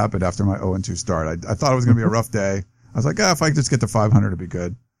happy that happened after my 0-2 start. I thought it was going to be a rough day. I was like, if I could just get to 500, it'd be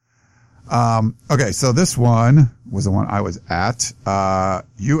good. Okay, so this one was the one I was at,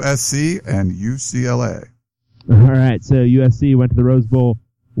 USC and UCLA. All right, so USC went to the Rose Bowl,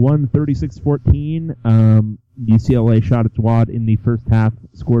 won 36-14. UCLA shot its wad in the first half,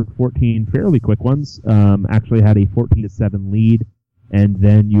 scored 14 fairly quick ones, actually had a 14-7 lead, and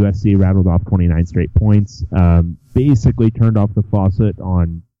then USC rattled off 29 straight points, basically turned off the faucet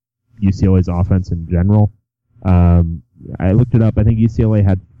on UCLA's offense in general. I looked it up. I think UCLA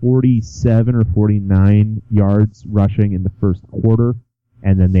had 47 or 49 yards rushing in the first quarter,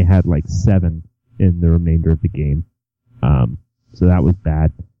 and then they had like 7 in the remainder of the game. So that was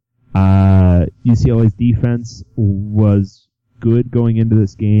bad. UCLA's defense was good going into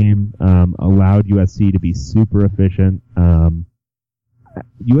this game, allowed USC to be super efficient.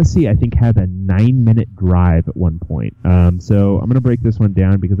 USC, I think, had a 9-minute drive at one point. So I'm going to break this one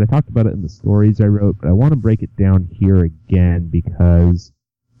down because I talked about it in the stories I wrote, but I want to break it down here again because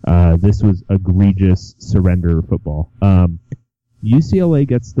this was egregious surrender football. UCLA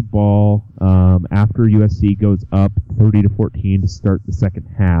gets the ball after USC goes up 30-14 to start the second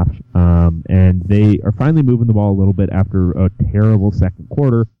half, and they are finally moving the ball a little bit after a terrible second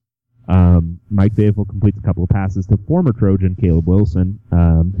quarter. Mike Babel completes a couple of passes to former Trojan Caleb Wilson,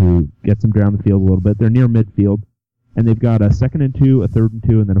 who gets him down the field a little bit. They're near midfield, and they've got a 2nd and 2, a 3rd and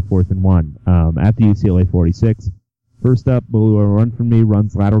 2, and then a 4th and 1 at the UCLA 46. First up, Balua Run From Me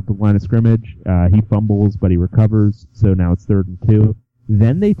runs lateral to the line of scrimmage. He fumbles, but he recovers, so now it's 3rd and 2.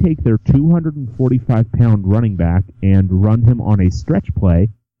 Then they take their 245-pound running back and run him on a stretch play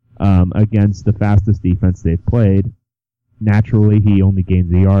against the fastest defense they've played. Naturally, he only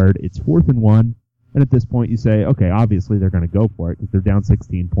gains a yard. It's 4th and 1, and at this point you say, okay, obviously they're going to go for it because they're down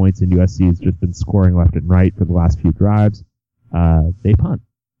 16 points and USC has just been scoring left and right for the last few drives. They punt.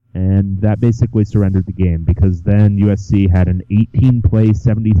 And that basically surrendered the game because then USC had an 18-play,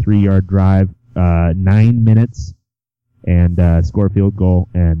 73-yard drive, 9 minutes, and score a field goal,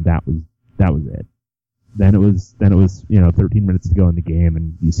 and that was it. Then it was 13 minutes to go in the game,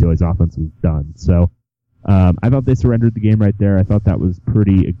 and UCLA's offense was done. So I thought they surrendered the game right there. I thought that was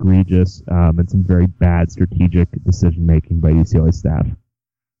pretty egregious and some very bad strategic decision making by UCLA staff.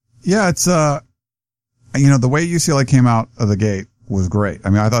 Yeah, it's the way UCLA came out of the gate was great. I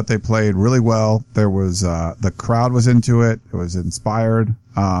mean, I thought they played really well. There was the crowd was into it. It was inspired,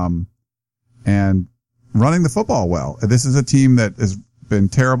 and running the football well. This is a team that has been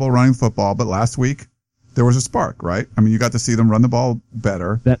terrible running football, but last week there was a spark, right? I mean, you got to see them run the ball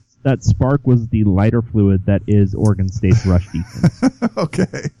better. That spark was the lighter fluid that is Oregon State's rush defense.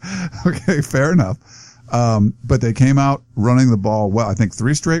 Okay, fair enough. But they came out running the ball well. I think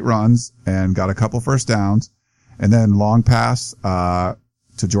 3 straight runs and got a couple first downs. And then long pass to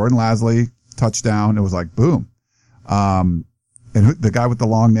Jordan Lasley, touchdown. It was like, boom. And the guy with the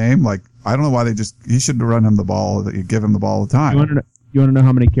long name, like, I don't know why he shouldn't have run him the ball. You give him the ball all the time. You want to know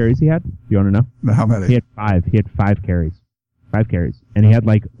how many carries he had? You want to know? How many? He had 5. He had 5 carries. 5 carries. And he had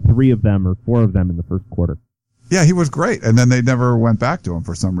like 3 of them or 4 of them in the first quarter. Yeah, he was great. And then they never went back to him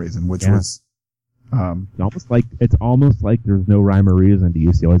for some reason, which was... It's almost like there's no rhyme or reason to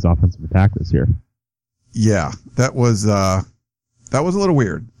UCLA's offensive attack this year. Yeah, that was a little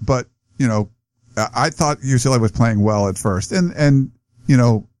weird, but I thought UCLA was playing well at first, and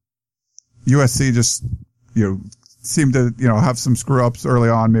USC just seemed to have some screw ups early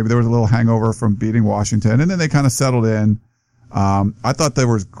on. Maybe there was a little hangover from beating Washington, and then they kind of settled in. I thought there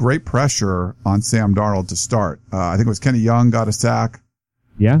was great pressure on Sam Darnold to start. I think it was Kenny Young got a sack.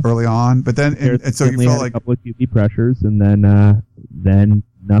 Yeah. Early on, but then and so you felt like a couple of QB pressures, and then then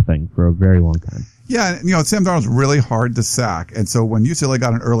nothing for a very long time. Yeah, Sam Darnold's really hard to sack. And so when UCLA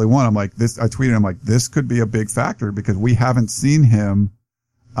got an early one, I tweeted, I'm like, this could be a big factor because we haven't seen him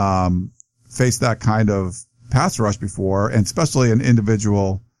face that kind of pass rush before, and especially an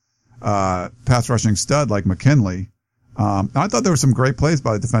individual pass rushing stud like McKinley. I thought there were some great plays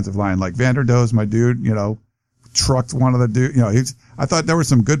by the defensive line, like Vanderdoes, my dude, trucked one of the dude. I thought there were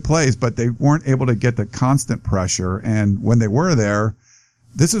some good plays, but they weren't able to get the constant pressure. And when they were there,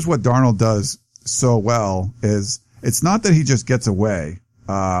 this is what Darnold does so well is it's not that he just gets away,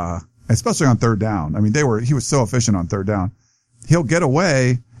 especially on third down. I mean, he was so efficient on third down. He'll get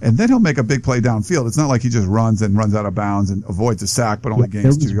away and then he'll make a big play downfield. It's not like he just runs out of bounds and avoids a sack, but only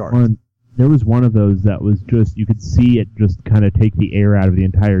gains 2 yards. There was one of those that was just, you could see it just kind of take the air out of the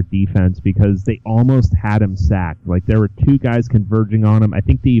entire defense because they almost had him sacked. Like there were 2 guys converging on him. I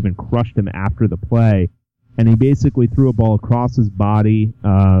think they even crushed him after the play. And he basically threw a ball across his body,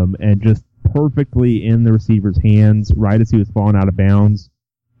 and just perfectly in the receiver's hands right as he was falling out of bounds.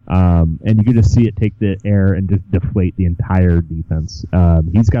 And you could just see it take the air and just deflate the entire defense.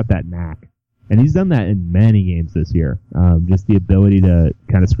 He's got that knack. And he's done that in many games this year. Just the ability to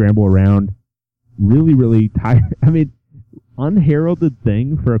kind of scramble around. Really, really tired. I mean, unheralded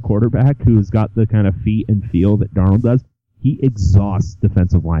thing for a quarterback who's got the kind of feet and feel that Darnold does. He exhausts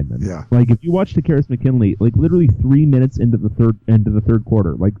defensive linemen. Yeah. Like if you watch Takkarist McKinley, like literally 3 minutes into the third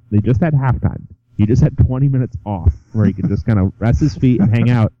quarter, like they just had halftime. He just had 20 minutes off where he could just kind of rest his feet and hang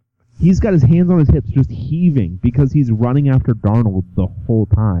out. He's got his hands on his hips just heaving because he's running after Darnold the whole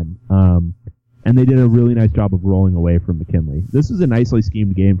time. And they did a really nice job of rolling away from McKinley. This is a nicely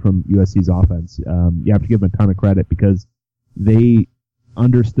schemed game from USC's offense. You have to give them a ton of credit because they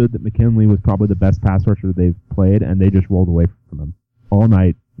understood that McKinley was probably the best pass rusher they've played, and they just rolled away from him all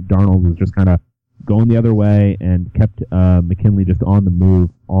night. Darnold was just kind of going the other way and kept McKinley just on the move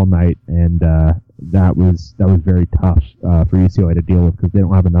all night, and that was very tough for UCLA to deal with because they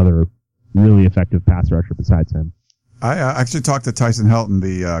don't have another really effective pass rusher besides him. I actually talked to Tyson Helton,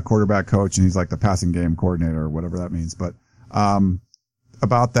 the quarterback coach, and he's like the passing game coordinator or whatever that means. But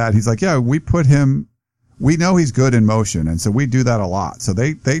about that, he's like, yeah, we know he's good in motion, and so we do that a lot. So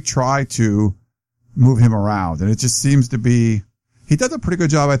they try to move him around, and it just seems to be he does a pretty good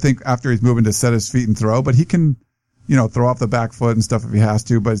job, I think, after he's moving to set his feet and throw. But he can, throw off the back foot and stuff if he has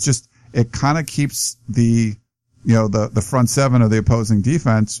to. But it kind of keeps the front seven of the opposing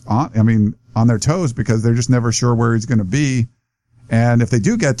defense on their toes because they're just never sure where he's going to be. And if they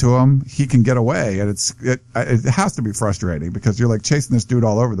do get to him, he can get away. And it has to be frustrating because you're like chasing this dude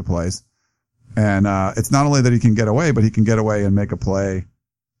all over the place. And, it's not only that he can get away, but he can get away and make a play,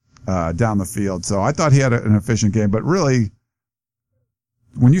 down the field. So I thought he had an efficient game, but really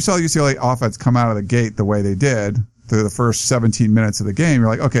when you saw UCLA offense come out of the gate the way they did through the first 17 minutes of the game, you're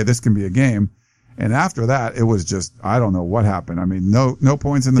like, okay, this can be a game. And after that, it was just, I don't know what happened. I mean, no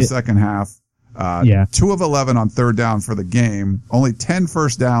points in the second half. 2 of 11 on third down for the game, only 10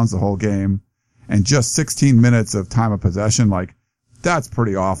 first downs the whole game, and just 16 minutes of time of possession. Like, that's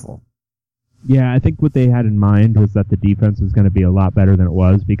pretty awful. Yeah, I think what they had in mind was that the defense was going to be a lot better than it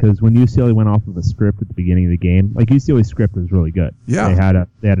was because when UCLA went off of a script at the beginning of the game, like UCLA's script was really good. Yeah.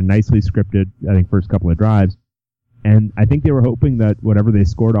 They had a nicely scripted, I think, first couple of drives. And I think they were hoping that whatever they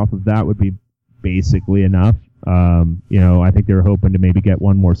scored off of that would be basically enough. I think they were hoping to maybe get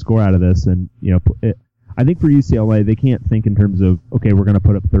one more score out of this. And, I think for UCLA, they can't think in terms of, okay, we're going to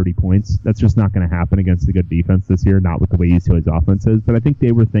put up 30 points. That's just not going to happen against a good defense this year, not with the way UCLA's offense is. But I think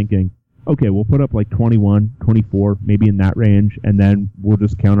they were thinking, okay, we'll put up like 21, 24, maybe in that range, and then we'll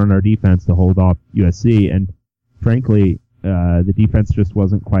just count on our defense to hold off USC. And frankly, the defense just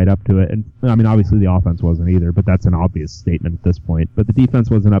wasn't quite up to it. And I mean, obviously the offense wasn't either, but that's an obvious statement at this point. But the defense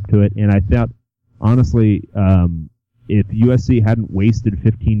wasn't up to it, and I thought, honestly, if USC hadn't wasted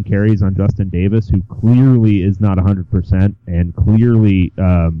 15 carries on Justin Davis, who clearly is not 100% and clearly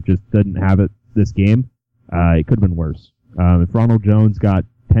just didn't have it this game, it could have been worse. If Ronald Jones got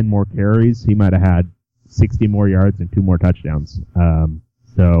 10 more carries, he might have had 60 more yards and 2 more touchdowns. I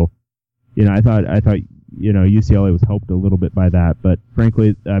thought UCLA was helped a little bit by that, but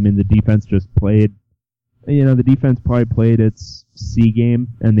frankly, I mean, the defense just played. The defense probably played its C game,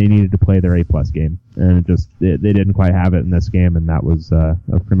 and they needed to play their A+ game, and they didn't quite have it in this game, and that was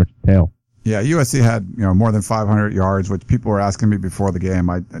pretty much the tale. Yeah, USC had more than 500 yards, which people were asking me before the game.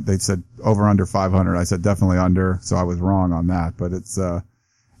 They said over under 500. I said definitely under, so I was wrong on that. But it's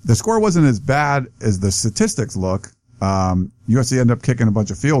the score wasn't as bad as the statistics look. USC ended up kicking a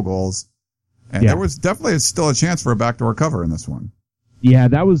bunch of field goals, and there was definitely still a chance for a backdoor cover in this one. Yeah,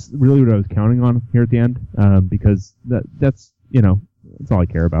 that was really what I was counting on here at the end, because that's that's all I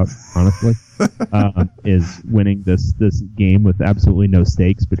care about, honestly, is winning this game with absolutely no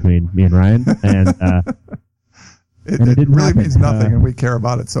stakes between me and Ryan. And it didn't really happen. means nothing, and we care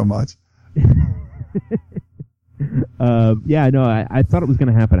about it so much. I thought it was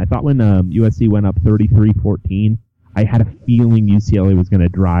going to happen. I thought when USC went up 33-14, I had a feeling UCLA was going to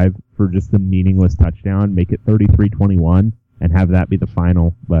drive for just the meaningless touchdown, make it 33-21, and have that be the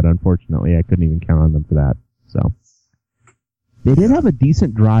final. But unfortunately, I couldn't even count on them for that. So they did have a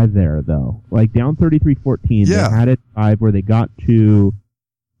decent drive there, though. Like down 33-14, Yeah. They had a drive where they got to,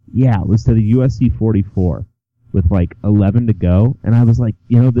 it was to the USC 44 with like 11 to go. And I was like,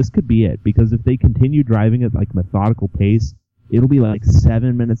 this could be it, because if they continue driving at like methodical pace, it'll be like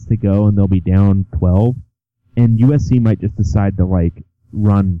 7 minutes to go and they'll be down 12. And USC might just decide to like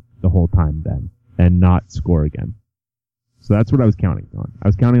run the whole time then and not score again. So that's what I was counting on. I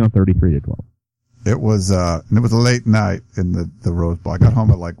was counting on 33-12. It was a late night in the Rose Bowl. I got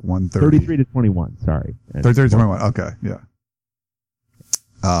home at like 1:30. 33-21. Sorry. 33-21. Okay, yeah.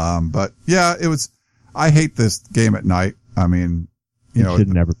 But yeah, it was. I hate this game at night. I mean, it should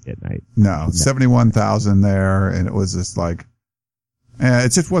never be at night. No, 71,000 there, and it was just like, it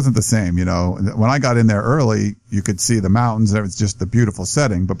just wasn't the same. When I got in there early, you could see the mountains. It was just the beautiful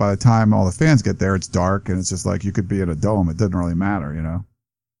setting. But by the time all the fans get there, it's dark, and it's just like you could be in a dome. It doesn't really matter,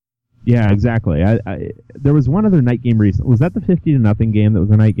 Yeah, exactly. There was one other night game recently. Was that the 50-0 game that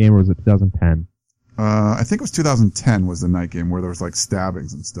was a night game, or was it 2010? I think it was 2010 was the night game where there was like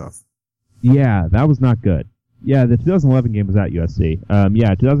stabbings and stuff. Yeah, that was not good. Yeah, the 2011 game was at USC.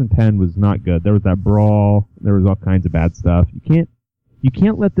 2010 was not good. There was that brawl. There was all kinds of bad stuff. You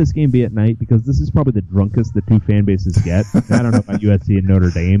can't let this game be at night, because this is probably the drunkest the two fan bases get. I don't know about USC and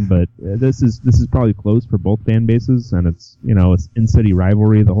Notre Dame, but this is probably close for both fan bases, and it's it's in-city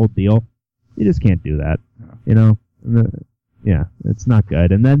rivalry, the whole deal. You just can't do that, it's not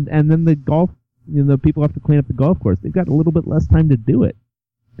good. And then the golf, the people have to clean up the golf course. They've got a little bit less time to do it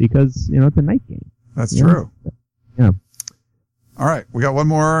because it's a night game. That's true. Yeah. All right, we got one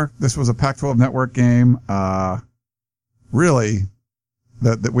more. This was a Pac-12 Network game. Really.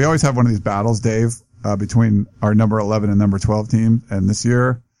 We always have one of these battles, Dave, between our number 11 and number 12 team. And this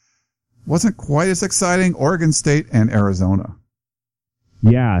year wasn't quite as exciting. Oregon State and Arizona.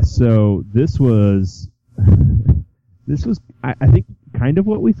 Yeah. So this was, I think, kind of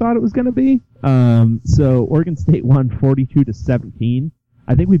what we thought it was going to be. So Oregon State won 42-17.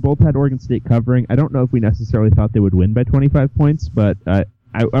 I think we both had Oregon State covering. I don't know if we necessarily thought they would win by 25 points, but I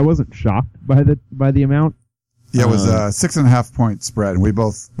wasn't shocked by the amount. Yeah, it was a 6.5 point spread, and we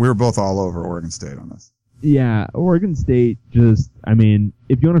were both all over Oregon State on this. Yeah, Oregon State just,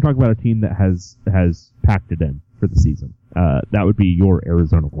 if you want to talk about a team that has packed it in for the season, that would be your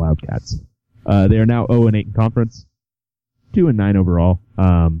Arizona Wildcats. They are now 0-8 in conference, 2-9 overall.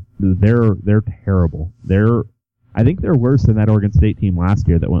 They're terrible. I think they're worse than that Oregon State team last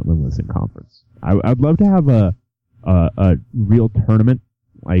year that went winless in conference. I'd love to have a real tournament,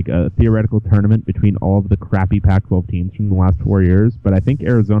 like a theoretical tournament between all of the crappy Pac-12 teams from the last 4 years, but I think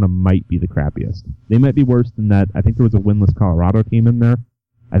Arizona might be the crappiest. They might be worse than that. I think there was a winless Colorado team in there.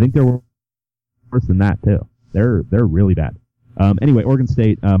 I think they're worse than that too. They're really bad. Anyway, Oregon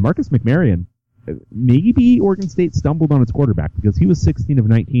State, Marcus McMaryion, maybe Oregon State stumbled on its quarterback, because he was 16 of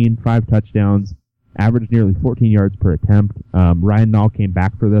 19, 5 touchdowns, averaged nearly 14 yards per attempt. Ryan Nall came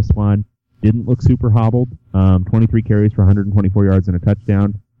back for this one. Didn't look super hobbled. 23 carries for 124 yards and a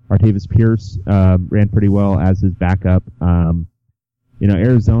touchdown. Artavis Pierce ran pretty well as his backup.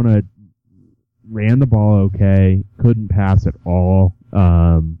 Arizona ran the ball okay, couldn't pass at all,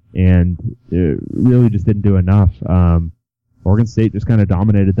 and it really just didn't do enough. Oregon State just kind of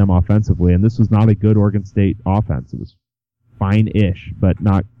dominated them offensively, and this was not a good Oregon State offense. It was fine-ish, but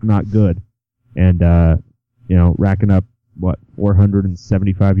not good. And racking up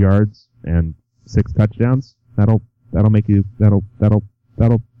 475 yards and 6 touchdowns. That'll put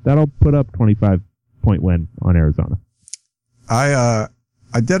up 25-point win on Arizona. I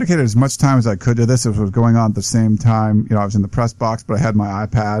dedicated as much time as I could to this. It was going on at the same time. I was in the press box, but I had my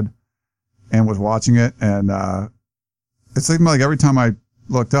iPad and was watching it. And it seemed like every time I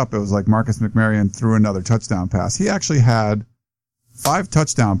looked up, it was like Marcus McMaryion threw another touchdown pass. He actually had 5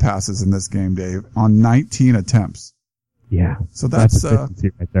 touchdown passes in this game, Dave, on 19 attempts. Yeah. So that's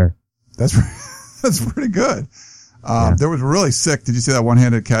efficiency right there. That's pretty good. There was really sick. Did you see that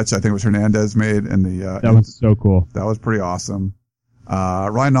one-handed catch? I think it was Hernandez made in the. That was so cool. That was pretty awesome.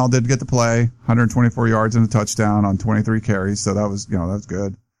 Ryan Nall did get to play 124 yards and a touchdown on 23 carries. So that was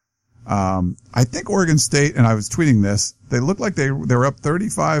good. I think Oregon State, and I was tweeting this, they looked like they were up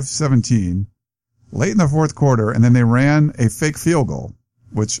 35-17. late in the fourth quarter, and then they ran a fake field goal,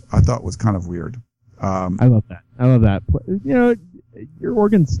 which I thought was kind of weird. I love that. You know, you're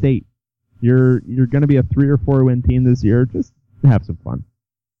Oregon State. You're going to be a 3 or 4 win team this year. Just have some fun.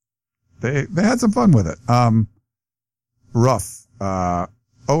 They had some fun with it. Rough.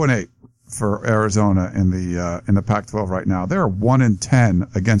 0-8 for Arizona in the Pac-12 right now. They're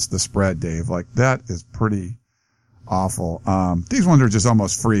 1-10 against the spread, Dave. Like, that is pretty awful. These ones are just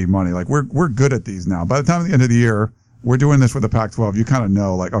almost free money. Like, we're good at these now. By the time at the end of the year, we're doing this with the Pac-12. You kind of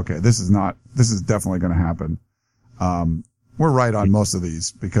know, like, okay, this is definitely going to happen. We're right on most of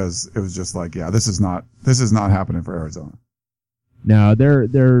these because it was just like, yeah, this is not happening for Arizona. No,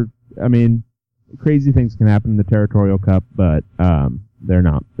 I mean, crazy things can happen in the Territorial Cup, but,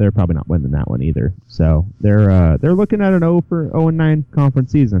 they're probably not winning that one either. So they're looking at an 0-9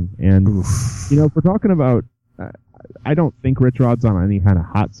 conference season. And, you know, if we're talking about, I don't think Rich Rod's on any kind of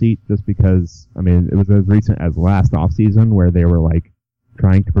hot seat just because, I mean, it was as recent as last offseason where they were like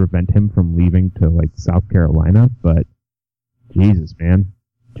trying to prevent him from leaving to like South Carolina. But Jesus, man,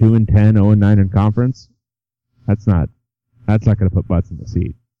 2-10, 0-9 in conference. That's not going to put butts in the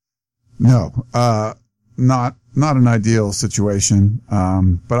seat. No, not an ideal situation.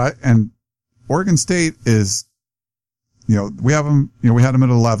 But Oregon State is, you know, we have them, you know, we had them at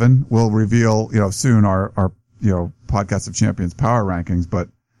 11. We'll reveal, you know, soon our, you know, Podcast of Champions power rankings, but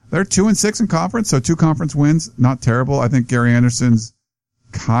they're 2-6 in conference. So 2 conference wins, not terrible. I think Gary Anderson's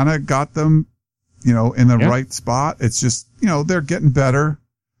kind of got them, you know, in the right spot. It's just, you know, they're getting better.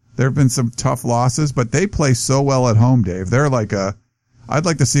 There have been some tough losses, but they play so well at home, Dave. They're like I'd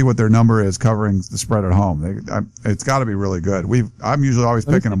like to see what their number is covering the spread at home. It's got to be really good. I'm usually always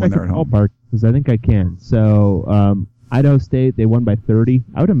picking them when they're at home. Because I think I can. So, Idaho State, they won by 30.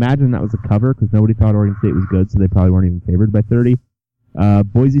 I would imagine that was a cover because nobody thought Oregon State was good, so they probably weren't even favored by 30.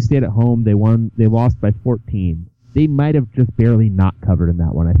 Boise State at home, they lost by 14. They might have just barely not covered in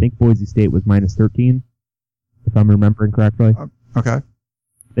that one. I think Boise State was minus 13, if I'm remembering correctly. Okay.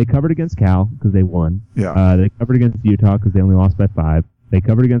 They covered against Cal because they won. Yeah. They covered against Utah because they only lost by 5. They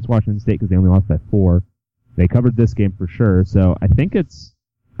covered against Washington State because they only lost by 4. They covered this game for sure. So I think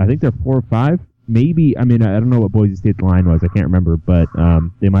they're 4 or 5. Maybe, I mean, I don't know what Boise State's line was. I can't remember, but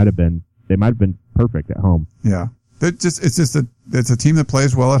they might have been perfect at home. Yeah. It's a team that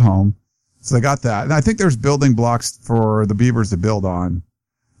plays well at home. So they got that. And I think there's building blocks for the Beavers to build on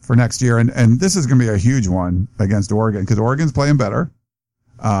for next year. And this is going to be a huge one against Oregon because Oregon's playing better.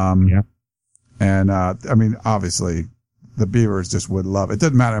 Yeah. And, I mean, obviously the Beavers just would love it. It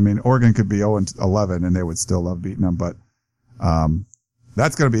doesn't matter. I mean, Oregon could be 0-11 and they would still love beating them, but,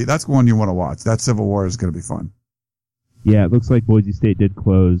 that's one you want to watch. That Civil War is going to be fun. Yeah. It looks like Boise State did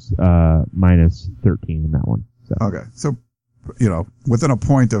close, minus 13 in that one. So. Okay. So, you know, within a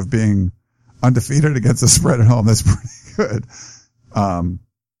point of being undefeated against the spread at home, that's pretty good.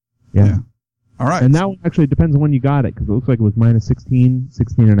 Yeah. All right. And that one actually depends on when you got it because it looks like it was minus 16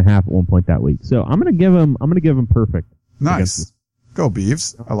 and a half at one point that week. So I'm going to give them perfect. Nice. Go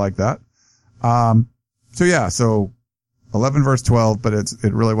Beavs. I like that. So 11 versus 12, but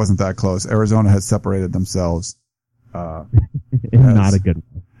it really wasn't that close. Arizona has separated themselves. Not a good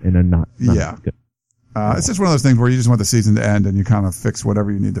one. In a not yeah. Good. It's just one of those things where you just want the season to end and you kind of fix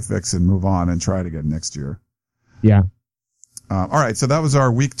whatever you need to fix and move on and try it again next year. Yeah. All right. So that was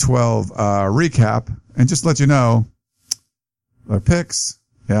our week 12, recap. And just to let you know, our picks.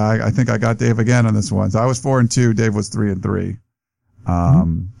 Yeah. I think I got Dave again on this one. So I was 4-2. Dave was 3-3.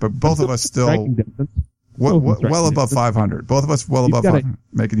 But both of us still well above 500. Both of us well above 500,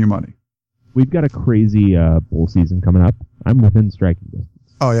 making you money. We've got a crazy, bowl season coming up. I'm within striking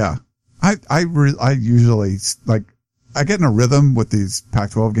distance. Oh yeah. I usually I get in a rhythm with these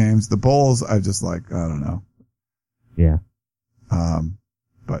Pac-12 games. The bowls, I just I don't know. Yeah.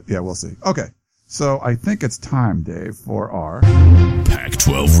 But yeah, we'll see. Okay. So I think it's time, Dave, for our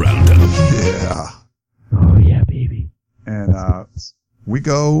Pac-12 Roundup. Yeah. Oh yeah, baby. And, we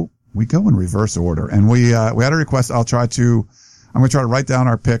go in reverse order and we had a request. I'm going to try to write down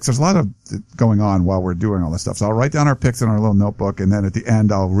our picks. There's a lot of going on while we're doing all this stuff. So I'll write down our picks in our little notebook. And then at the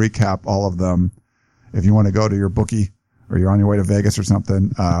end, I'll recap all of them. If you want to go to your bookie or you're on your way to Vegas or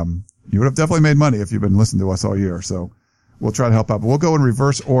something, you would have definitely made money if you've been listening to us all year. So we'll try to help out, but we'll go in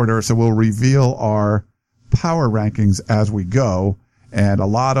reverse order. So we'll reveal our power rankings as we go. And a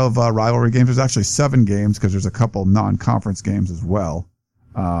lot of rivalry games. There's actually 7 games because there's a couple non-conference games as well.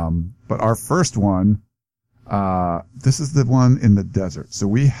 But our first one, this is the one in the desert. So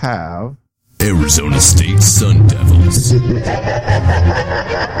we have Arizona State Sun Devils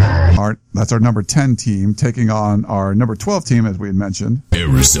That's our number 10 team taking on our number 12 team, as we had mentioned,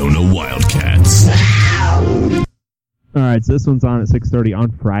 Arizona Wildcats. All right, so this one's on at 6:30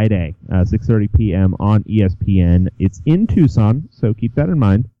 on Friday, 6:30 p.m. on ESPN. It's in Tucson, so keep that in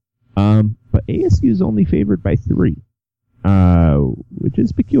mind. But ASU is only favored by 3, which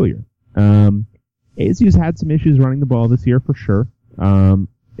is peculiar. ASU's had some issues running the ball this year for sure.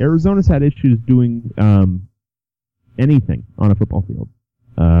 Arizona's had issues doing anything on a football field.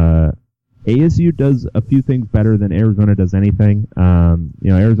 ASU does a few things better than Arizona does anything.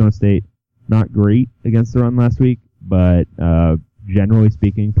 Arizona State, not great against the run last week, but generally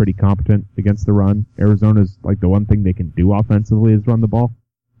speaking, pretty competent against the run. Arizona's like the one thing they can do offensively is run the ball.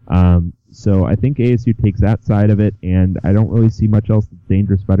 So I think ASU takes that side of it, and I don't really see much else that's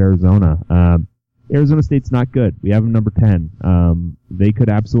dangerous about Arizona. Arizona State's not good. We have them number 10. They could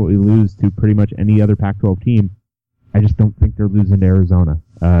absolutely lose to pretty much any other Pac-12 team. I just don't think they're losing to Arizona.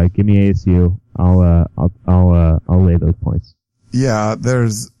 Give me ASU. I'll lay those points. Yeah,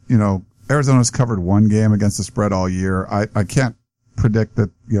 Arizona's covered one game against the spread all year. I can't predict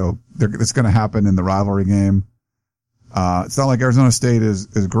that, it's going to happen in the rivalry game. It's not like Arizona State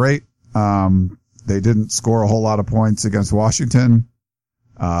is great. They didn't score a whole lot of points against Washington.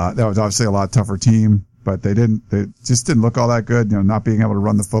 That was obviously a lot tougher team, but they just didn't look all that good, not being able to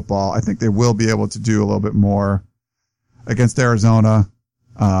run the football. I think they will be able to do a little bit more against Arizona.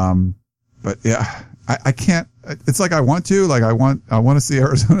 But yeah, I can't, it's like I want to see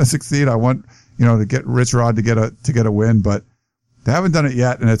Arizona succeed. I want, to get Rich Rod to get a win, but they haven't done it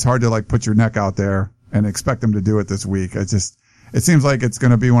yet. And it's hard to put your neck out there and expect them to do it this week. It seems like it's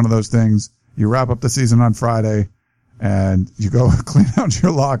going to be one of those things. You wrap up the season on Friday and you go clean out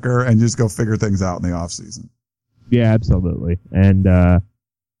your locker and just go figure things out in the off season. Yeah, absolutely. And,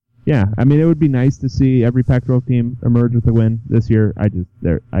 it would be nice to see every Pac-12 team emerge with a win this year. I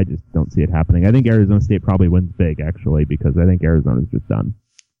just don't see it happening. I think Arizona State probably wins big, actually, because I think Arizona's just done.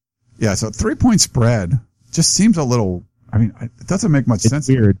 Yeah, so 3-point spread just seems a little, it doesn't make much sense.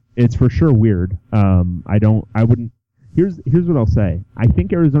 It's weird. It's for sure weird. Here's what I'll say. I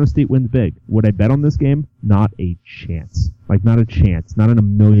think Arizona State wins big. Would I bet on this game? Not a chance. Not a chance. Not in a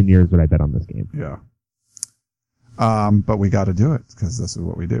million years would I bet on this game. Yeah. But we got to do it because this is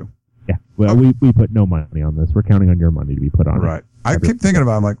what we do. Yeah. Well, we put no money on this. We're counting on your money to be put on it. Right. I keep thinking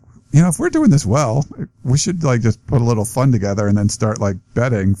about it, if we're doing this well, we should just put a little fun together and then start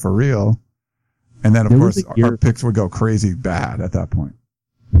betting for real. And then of course our picks would go crazy bad at that point.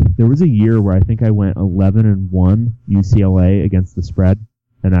 There was a year where I think I went 11-1 UCLA against the spread,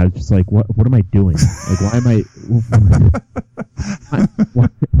 and I was just like, "What am I doing? Why am I?"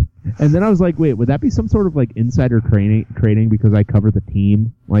 And then I was like, "Wait, would that be some sort of insider trading because I cover the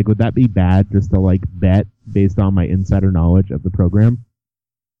team? Would that be bad just to bet based on my insider knowledge of the program?"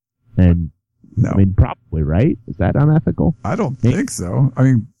 And no, probably right. Is that unethical? I don't think so.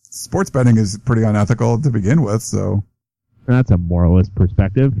 Sports betting is pretty unethical to begin with, so. That's a moralist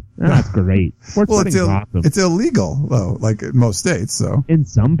perspective. That's great. Sports betting is awesome. It's illegal, though, in most states, so. In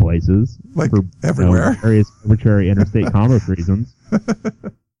some places. For everywhere. Various arbitrary interstate commerce reasons.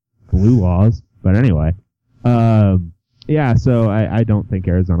 Blue laws. But anyway. So I don't think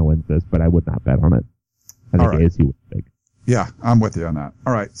Arizona wins this, but I would not bet on it. I think ASU wins big. Yeah, I'm with you on that.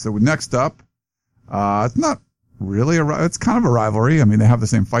 All right, so next up, it's not really it's kind of a rivalry. They have the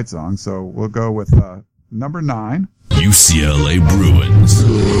same fight song, so we'll go with number 9. UCLA Bruins.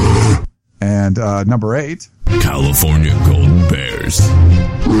 And number 8. California Golden Bears.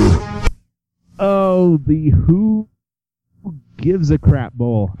 Oh, the Who Gives a Crap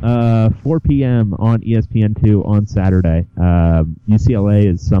Bowl. 4 p.m. on ESPN2 on Saturday. UCLA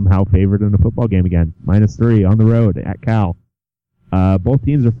is somehow favored in a football game again. -3 on the road at Cal. Both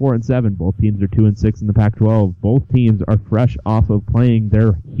teams are 4-7. Both teams are 2-6 in the Pac-12. Both teams are fresh off of playing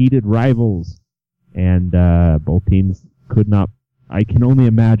their heated rivals. And both teams could not, I can only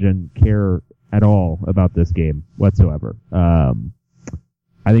imagine, care at all about this game whatsoever. I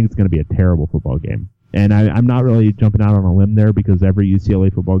think it's going to be a terrible football game. And I'm not really jumping out on a limb there because every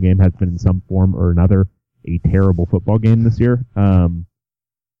UCLA football game has been in some form or another a terrible football game this year.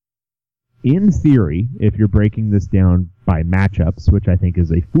 In theory, if you're breaking this down by matchups, which I think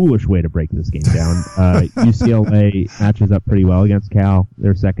is a foolish way to break this game down, UCLA matches up pretty well against Cal.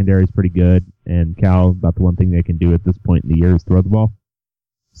 Their secondary is pretty good, and Cal, about the one thing they can do at this point in the year is throw the ball.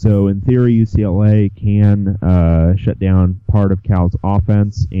 So in theory, UCLA can shut down part of Cal's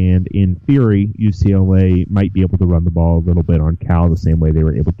offense, and in theory, UCLA might be able to run the ball a little bit on Cal the same way they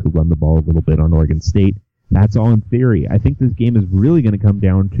were able to run the ball a little bit on Oregon State. That's all in theory. I think this game is really going to come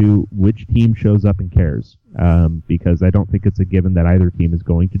down to which team shows up and cares, because I don't think it's a given that either team is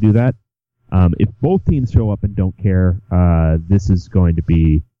going to do that. If both teams show up and don't care, this is going to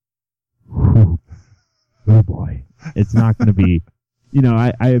be, oh boy, it's not going to be,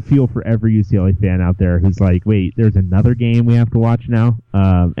 I feel for every UCLA fan out there who's like, wait, there's another game we have to watch now.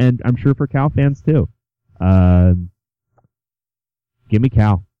 And I'm sure for Cal fans too. Give me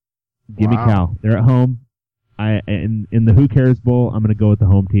Cal. Give me Cal. They're at home. In the Who Cares Bowl, I'm going to go with the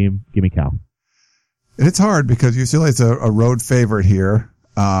home team. Give me Cal. It's hard because UCLA is a road favorite here.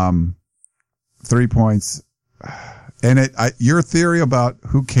 3 points. And your theory about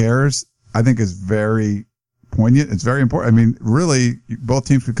who cares, I think, is very poignant. It's very important. I mean, really, both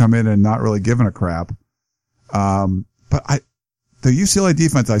teams could come in and not really giving a crap. But the UCLA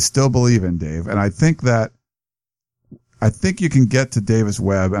defense, I still believe in, Dave. And I think you can get to Davis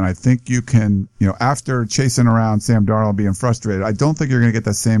Webb, and I think you can, after chasing around Sam Darnold being frustrated, I don't think you're going to get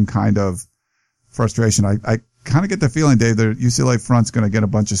the same kind of frustration. I kind of get the feeling, Dave, that UCLA front's going to get a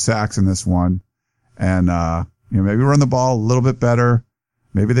bunch of sacks in this one, and maybe run the ball a little bit better.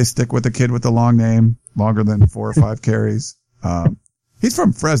 Maybe they stick with the kid with the long name, longer than 4 or 5 carries. He's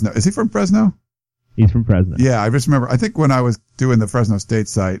from Fresno. Is he from Fresno? He's from Fresno. Yeah, I just remember. I think when I was doing the Fresno State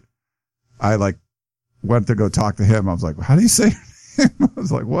site, I went to go talk to him. I was like, how do you say your name? I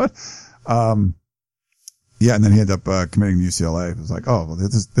was like, what? Yeah, and then he ended up committing to UCLA. It was like, oh, well,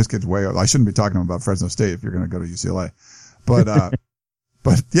 this kid's way over. I shouldn't be talking about Fresno State if you're going to go to UCLA. But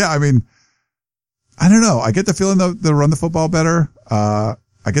but yeah, I mean, I don't know. I get the feeling they'll run the football better.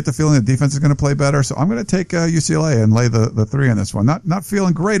 I get the feeling the defense is going to play better. So I'm going to take UCLA and lay the 3 on this one. Not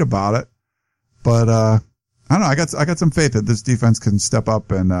feeling great about it, but I don't know. I got some faith that this defense can step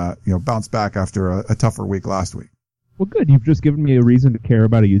up and bounce back after a tougher week last week. Well, good. You've just given me a reason to care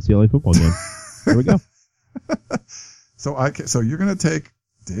about a UCLA football game. Here we go. So you're going to take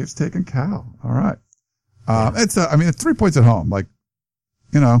Dave's taking Cal. All right. It's 3 points at home.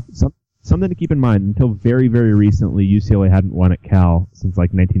 Something to keep in mind. Until very, very recently, UCLA hadn't won at Cal since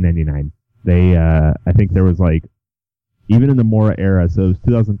 1999. They, I think there was even in the Mora era, so it was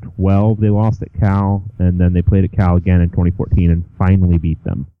 2012, they lost at Cal, and then they played at Cal again in 2014 and finally beat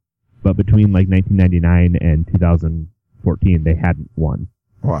them. But between 1999 and 2014, they hadn't won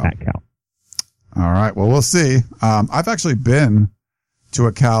at Cal. All right. Well, we'll see. I've actually been to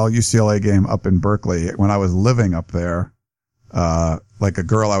a Cal UCLA game up in Berkeley when I was living up there. A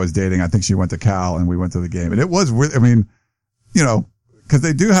girl I was dating, I think she went to Cal and we went to the game. And it was weird. I mean, because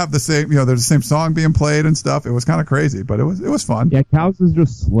they do have the same, there's the same song being played and stuff. It was kind of crazy, but it was fun. Yeah, Cal's is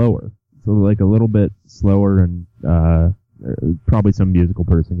just slower. So a little bit slower, and probably some musical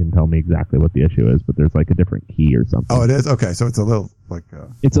person can tell me exactly what the issue is, but there's a different key or something. Oh, it is? Okay, so it's a little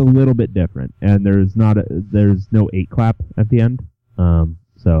it's a little bit different, and there's no 8 clap at the end.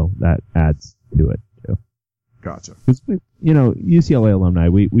 So that adds to it too. Gotcha. Because UCLA alumni,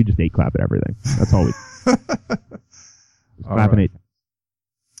 we just 8 clap at everything. That's all we clap and 8.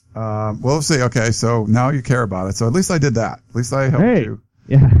 We'll see. Okay, so now you care about it. So at least I did that. At least I helped you.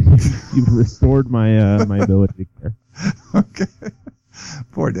 Yeah, you've restored my my ability to care. Okay.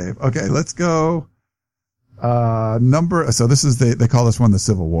 Poor Dave. Okay, let's go. So this is they call this one the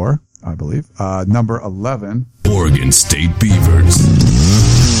Civil War, I believe. Number 11. Oregon State Beavers.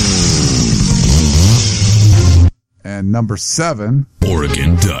 And number 7.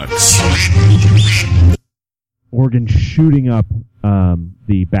 Oregon Ducks. Oregon shooting up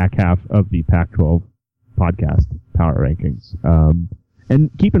the back half of the Pac-12 podcast power rankings. And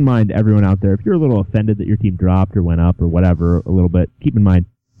keep in mind, everyone out there, if you're a little offended that your team dropped or went up or whatever a little bit, keep in mind,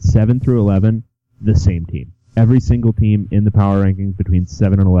 7 through 11, the same team. Every single team in the power rankings between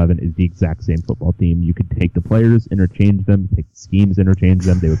 7 and 11 is the exact same football team. You could take the players, interchange them, take the schemes, interchange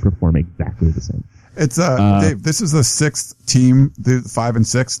them. They would perform exactly the same. It's Dave, this is the 6th team, the 5 and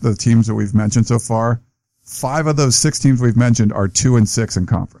 6, the teams that we've mentioned so far. 5 of those 6 teams we've mentioned are 2 and 6 in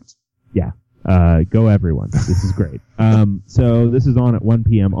conference. Yeah. Go everyone. This is great. So this is on at 1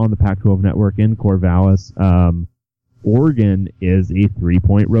 p.m. on the Pac-12 network in Corvallis. Oregon is a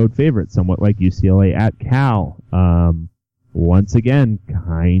 3-point road favorite, somewhat like UCLA at Cal. Once again,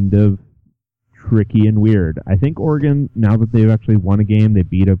 kind of tricky and weird. I think Oregon, now that they've actually won a game, they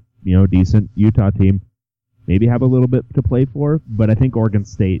beat a decent Utah team, maybe have a little bit to play for, but I think Oregon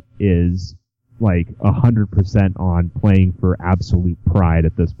State is 100% on playing for absolute pride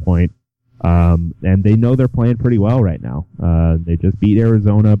at this point. And they know they're playing pretty well right now. They just beat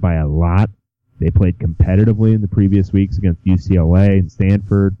Arizona by a lot. They played competitively in the previous weeks against UCLA and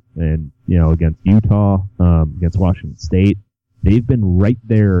Stanford and, against Utah, against Washington State. They've been right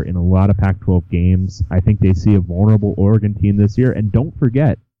there in a lot of Pac-12 games. I think they see a vulnerable Oregon team this year. And don't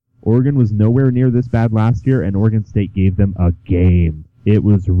forget, Oregon was nowhere near this bad last year, and Oregon State gave them a game. It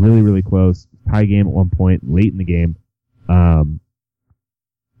was really, really close. Tie game at one point, late in the game.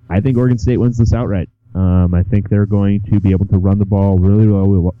 I think Oregon State wins this outright. I think they're going to be able to run the ball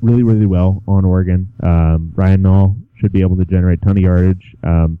really well on Oregon. Ryan Nall should be able to generate a ton of yardage.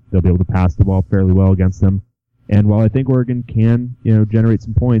 They'll be able to pass the ball fairly well against them. And while I think Oregon can, generate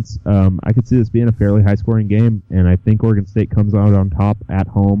some points, I could see this being a fairly high-scoring game. And I think Oregon State comes out on top at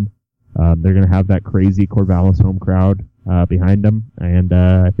home. They're going to have that crazy Corvallis home crowd behind them, and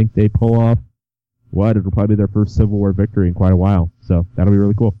I think they pull off it'll probably be their first Civil War victory in quite a while. So that'll be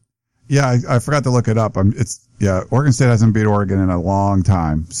really cool. Yeah, I forgot to look it up. Oregon State hasn't beat Oregon in a long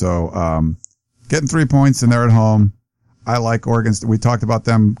time. So, getting 3 points and they're at home. I like Oregon. We talked about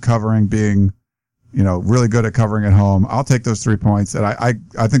them covering being, really good at covering at home. I'll take those 3 points, and I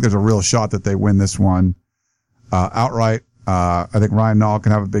think there's a real shot that they win this one, outright. I think Ryan Nall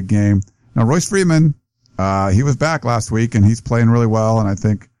can have a big game. Now, Royce Freeman, he was back last week and he's playing really well. And I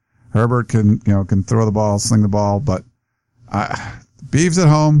think Herbert can throw the ball, sling the ball, but, Beavs at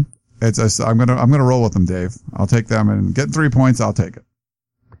home. I'm gonna roll with them, Dave. I'll take them, and getting 3 points, I'll take it.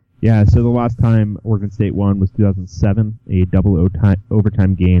 Yeah, so the last time Oregon State won was 2007, a double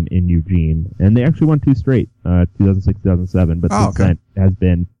overtime game in Eugene. And they actually won 2 straight, 2006, 2007. But since then, it has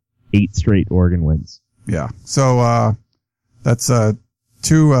been 8 straight Oregon wins. Yeah. So, that's, 2,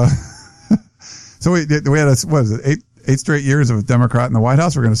 so we had what is it, 8 straight years of a Democrat in the White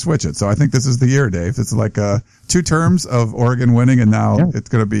House. We're going to switch it. So I think this is the year, Dave. It's like, 2 terms of Oregon winning, and now it's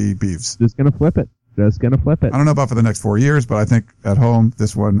going to be Beavs. Just going to flip it. I don't know about for the next 4 years, but I think at home,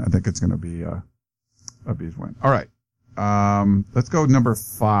 this one, I think it's going to be a Beavs win. All right. Let's go number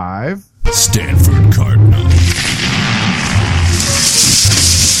 5. Stanford Cardinal.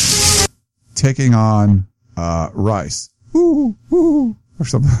 Taking on Rice. Woo, woo, or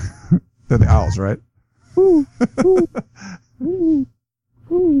something. They're the Owls, right? We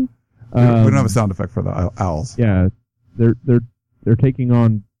don't have a sound effect for the Owls. Yeah, they're taking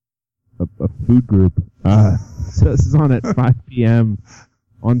on a food group. So this is on at 5 p.m.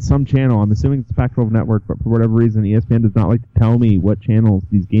 on some channel. I'm assuming it's the Pac-12 Network, but for whatever reason, ESPN does not like to tell me what channels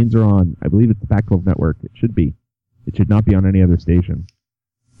these games are on. I believe it's the Pac-12 Network. It should be. It should not be on any other station.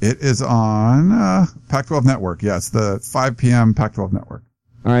 It is on Pac-12 Network. Yeah, it's the 5 p.m. Pac-12 Network.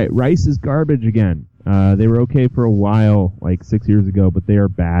 All right, Rice is garbage again. They were okay for a while, like 6 years ago, but they are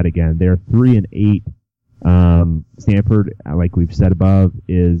bad again. They are 3-8. Stanford, like we've said above,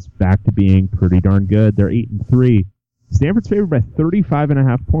 is back to being pretty darn good. They're 8-3. Stanford's favored by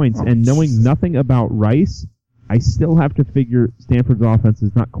 35.5 points, and knowing nothing about Rice, I still have to figure Stanford's offense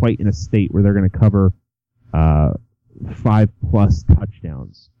is not quite in a state where they're going to cover 5+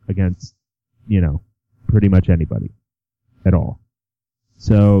 touchdowns against, pretty much anybody at all.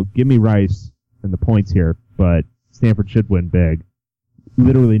 So give me Rice and the points here, but Stanford should win big.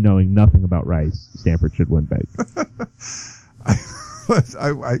 Literally knowing nothing about Rice, Stanford should win big.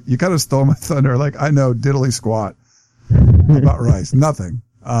 You kind of stole my thunder. Like, I know diddly squat about rice. Nothing.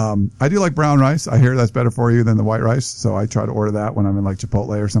 I do like brown rice. I hear that's better for you than the white rice, so I try to order that when I'm in like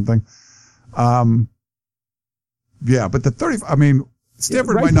Chipotle or something. Yeah, but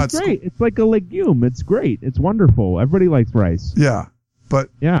Stanford might not. Rice is great. It's like a legume. It's great. It's wonderful. Everybody likes rice. Yeah, but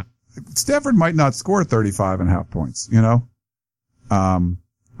yeah, Stanford might not score 35.5 points. I'm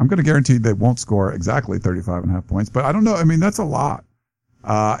going to guarantee they won't score exactly 35.5 points, but I don't know. I mean, that's a lot.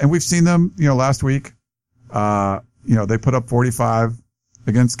 And we've seen them, last week. They put up 45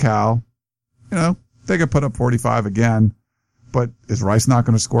 against Cal. They could put up 45 again, but is Rice not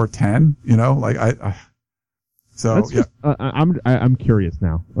going to score 10? So yeah. I'm curious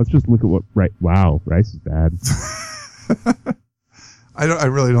now. Let's just look at what Wow, Rice is bad. I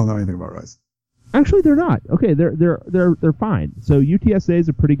really don't know anything about Rice. Actually, they're not. Okay, they're fine. So UTSA is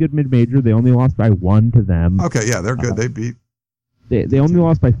a pretty good mid-major. They only lost by 1 to them. Okay, yeah, they're good. They beat. They only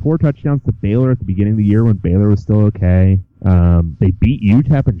lost by 4 touchdowns to Baylor at the beginning of the year when Baylor was still okay. They beat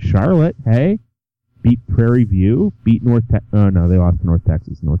UTEP and Charlotte. Hey, beat Prairie View. Beat North. Oh no, they lost to North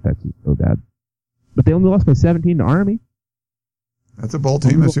Texas. North Texas is so bad. But they only lost by 17 to Army. That's a bowl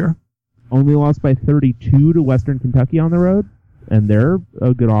team this year. Only lost by 32 to Western Kentucky on the road. And they're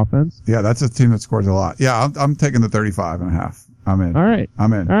a good offense. Yeah, that's a team that scores a lot. Yeah, I'm taking the 35.5. I'm in. All right.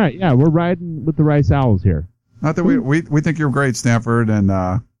 I'm in. All right, yeah, we're riding with the Rice Owls here. Not that we think you're great, Stanford, and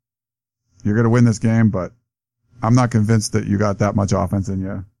you're going to win this game, but I'm not convinced that you got that much offense in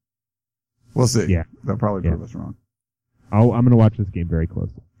you. We'll see. Yeah. They'll probably prove us wrong. I'm going to watch this game very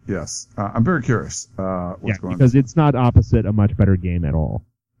closely. Yes. I'm very curious what's going on. Because it's not opposite a much better game at all.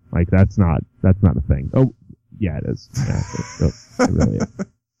 Like, that's not a thing. Oh, yeah, it is. Yeah, it really is.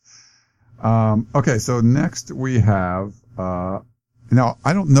 Okay, so next we have, now,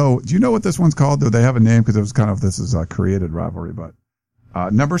 I don't know, do you know what this one's called? Do they have a name? Because it was kind of, this is a created rivalry, but,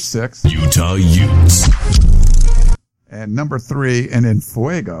 number 6. Utah Utes. And number 3, and in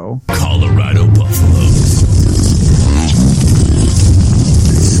Fuego. Colorado Buffaloes.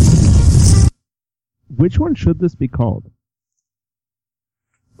 Which one should this be called?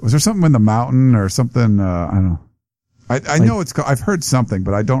 Was there something in the mountain or something? I don't know. I know it's called, I've heard something,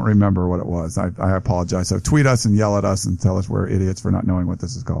 but I don't remember what it was. I apologize. So tweet us and yell at us and tell us we're idiots for not knowing what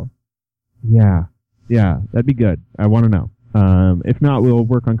this is called. Yeah, that'd be good. I want to know. If not, we'll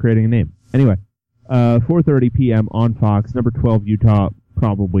work on creating a name. Anyway, 4:30 p.m. on Fox. Number 12 Utah,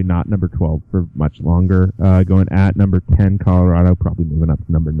 probably not number 12 for much longer. Going at number 10 Colorado, probably moving up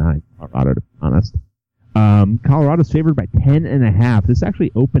to number 9 Colorado, to be honest. Colorado's favored by 10.5. This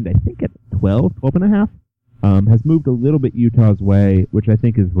actually opened, I think, at 12.5. Has moved a little bit Utah's way, which I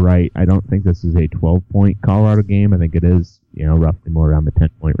think is right. I don't think this is a 12-point Colorado game. I think it is, roughly more around the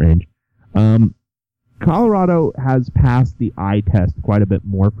 10-point range. Colorado has passed the eye test quite a bit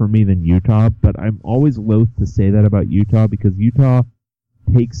more for me than Utah, but I'm always loath to say that about Utah because Utah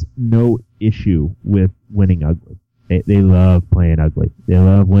takes no issue with winning ugly. They love playing ugly. They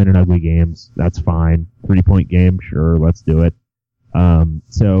love winning ugly games. That's fine. 3-point game, sure, let's do it.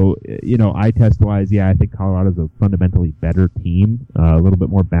 So, eye test wise, yeah, I think Colorado's a fundamentally better team, a little bit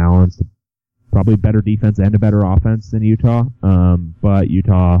more balanced, probably better defense and a better offense than Utah. But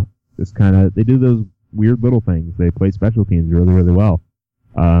Utah just they do those weird little things. They play special teams really, really well.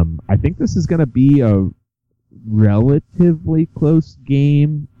 I think this is going to be a relatively close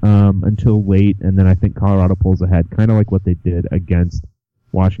game, until late, and then I think Colorado pulls ahead, kind of like what they did against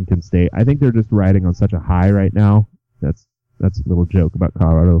Washington State. I think they're just riding on such a high right now. That's a little joke about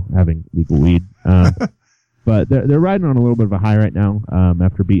Colorado having legal weed. But they're riding on a little bit of a high right now,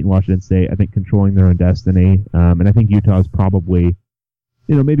 after beating Washington State. I think controlling their own destiny. And I think Utah's probably,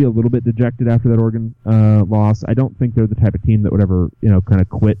 maybe a little bit dejected after that Oregon, loss. I don't think they're the type of team that would ever, kind of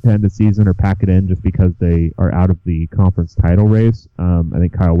quit to end the season or pack it in just because they are out of the conference title race. I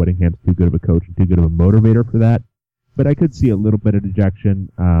think Kyle Whittingham's too good of a coach and too good of a motivator for that. But I could see a little bit of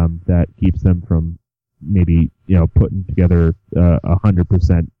dejection, that keeps them from maybe, putting together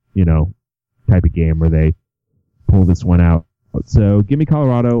 100%, type of game where they pull this one out. So give me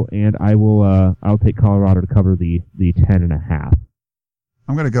Colorado, and I'll take Colorado to cover the 10.5.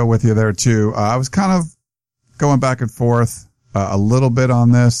 I'm going to go with you there too. I was kind of going back and forth a little bit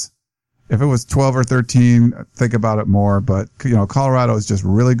on this. If it was 12 or 13, think about it more. But, Colorado is just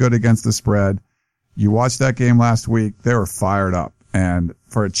really good against the spread. You watched that game last week. They were fired up. And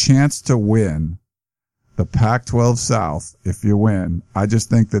for a chance to win the Pac-12 South, if you win, I just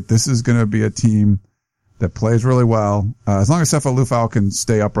think that this is going to be a team that plays really well. As long as Sefo Liufau can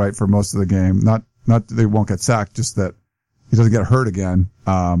stay upright for most of the game, not that they won't get sacked, just that he doesn't get hurt again.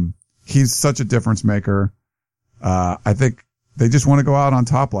 He's such a difference maker. I think they just want to go out on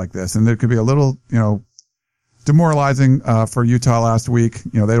top like this, and there could be a little, demoralizing for Utah last week.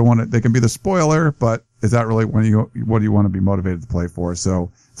 They don't want to. They can be the spoiler, but is that really what do you want to be motivated to play for? So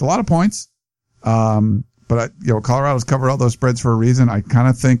it's a lot of points. But Colorado's covered all those spreads for a reason. I kind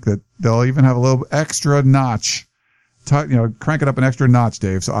of think that they'll even have a little extra notch, crank it up an extra notch,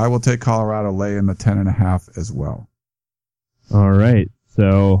 Dave. So I will take Colorado lay in the 10.5 as well. All right.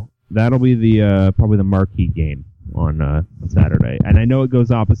 So that'll be the, probably the marquee game on, Saturday. And I know it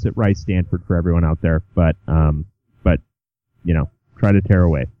goes opposite Rice Stanford for everyone out there, but try to tear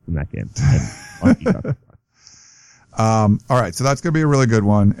away from that game. All right, so that's going to be a really good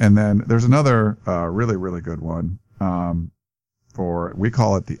one. And then there's another really, really good one we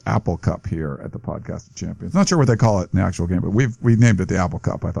call it the Apple Cup here at the Podcast of Champions. Not sure what they call it in the actual game, but we named it the Apple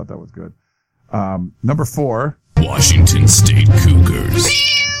Cup. I thought that was good. Number 4, Washington State Cougars.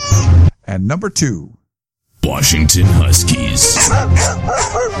 And number 2, Washington Huskies.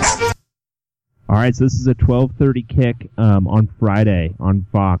 All right, so this is a 12:30 kick on Friday on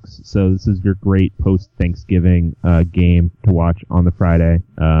Fox. So this is your great post-Thanksgiving game to watch on the Friday.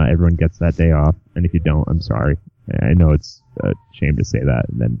 Everyone gets that day off, and if you don't, I'm sorry. I know it's a shame to say that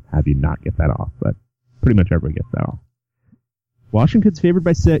and then have you not get that off, but pretty much everyone gets that off. Washington's favored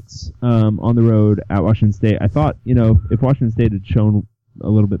by 6 on the road at Washington State. I thought, if Washington State had shown a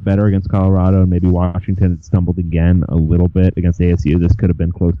little bit better against Colorado and maybe Washington had stumbled again a little bit against ASU, this could have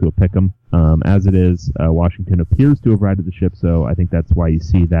been close to a pick'em. As it is, Washington appears to have righted the ship, so I think that's why you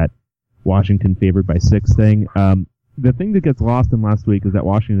see that Washington favored by 6 thing. the thing that gets lost in last week is that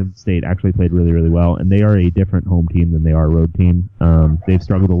Washington State actually played really, really well, and they are a different home team than they are a road team. They've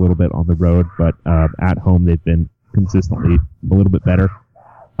struggled a little bit on the road, but at home they've been consistently a little bit better.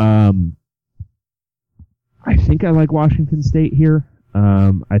 I think I like Washington State here.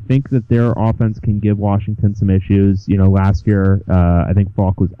 I think that their offense can give Washington some issues. Last year, I think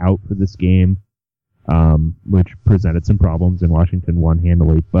Falk was out for this game, which presented some problems, and Washington won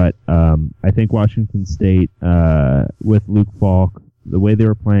handily. But I think Washington State, with Luke Falk, the way they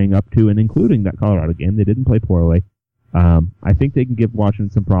were playing up to and including that Colorado game, they didn't play poorly. I think they can give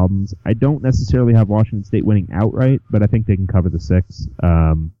Washington some problems. I don't necessarily have Washington State winning outright, but I think they can cover the 6.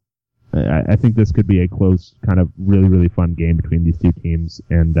 I think this could be a close, kind of really, really fun game between these two teams,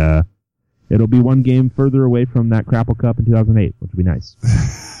 and it'll be one game further away from that Crapple Cup in 2008, which would be nice.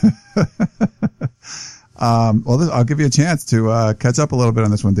 I'll give you a chance to catch up a little bit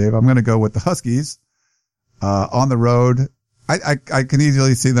on this one, Dave. I'm going to go with the Huskies on the road. I can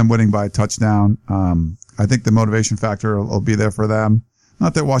easily see them winning by a touchdown. I think the motivation factor will be there for them.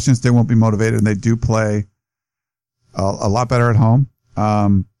 Not that Washington State won't be motivated, and they do play a lot better at home.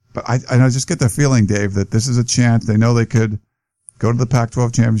 But I just get the feeling, Dave, that this is a chance. They know they could go to the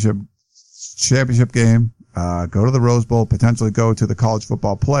Pac-12 championship game, go to the Rose Bowl, potentially go to the college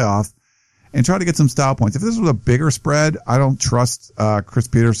football playoff, and try to get some style points. If this was a bigger spread, I don't trust Chris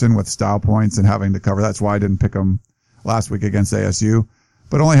Peterson with style points and having to cover. That's why I didn't pick him last week against ASU.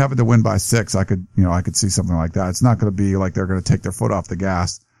 But only having to win by 6, I could see something like that. It's not going to be like they're going to take their foot off the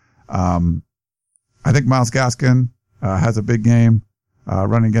gas. I think Myles Gaskin has a big game.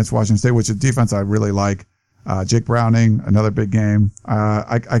 Running against Washington State, which is a defense I really like. Jake Browning, another big game.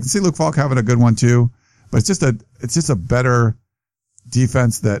 I can see Luke Falk having a good one too, but it's just a better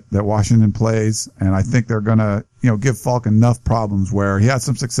defense that Washington plays, and I think they're gonna, give Falk enough problems where he has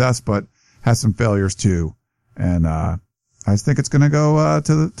some success, but has some failures too. And I think it's gonna go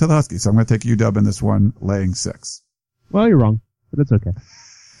to the Huskies. So I'm gonna take UW in this one, laying 6. Well, you're wrong, but it's okay.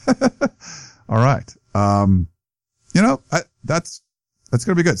 All right. That's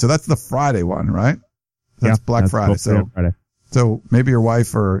going to be good. So that's the Friday one, right? That's Black Friday. So maybe your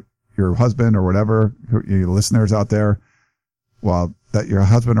wife or your husband or whatever, your listeners out there, that your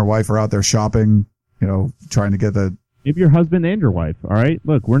husband or wife are out there shopping, trying to get maybe your husband and your wife. All right.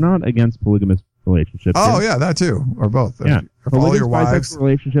 Look, we're not against polygamous relationships. Oh, here. Yeah, that too. Or both. Yeah. If all your wives.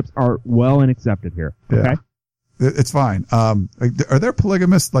 Relationships are well and accepted here. Okay. Yeah. It's fine. Are there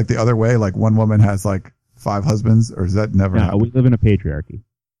polygamists like the other way? Like one woman has like 5 husbands, or does that never happen? We live in a patriarchy.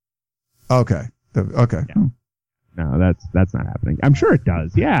 Okay. Okay. Yeah. No, that's not happening. I'm sure it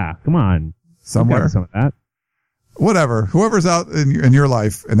does. Yeah. Come on. Somewhere. Some of that. Whatever. Whoever's out in your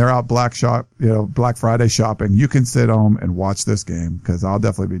life and they're out Black Friday shopping, you can sit home and watch this game, because I'll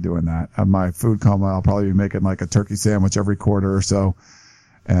definitely be doing that. At my food coma, I'll probably be making like a turkey sandwich every quarter or so,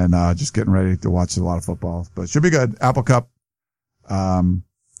 and just getting ready to watch a lot of football. But it should be good. Apple Cup.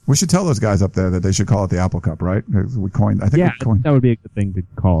 We should tell those guys up there that they should call it the Apple Cup, right? We coined. That would be a good thing to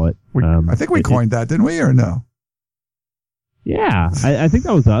call it. I think we coined that, didn't we, or no? Yeah, I think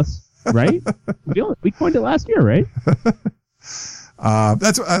that was us, right? we coined it last year, right?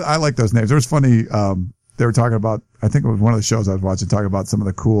 I like those names. It was funny. They were talking about, I think it was one of the shows I was watching, talking about some of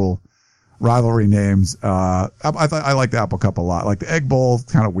the cool rivalry names. I like the Apple Cup a lot. Like the Egg Bowl,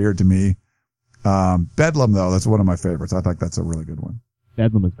 kind of weird to me. Bedlam, though, that's one of my favorites. I think that's a really good one.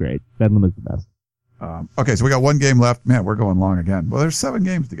 Bedlam is great. Bedlam is the best. Okay, so we got one game left. Man, we're going long again. Well, there's 7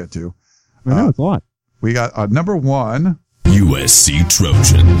 games to get to. I know, it's a lot. We got number 1. USC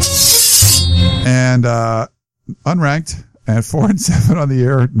Trojans. And unranked and 4-7 on the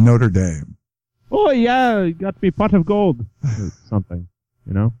year, Notre Dame. Oh, yeah, you got to be pot of gold. Something,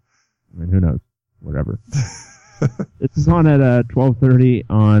 I mean, who knows? Whatever. This is on at 12:30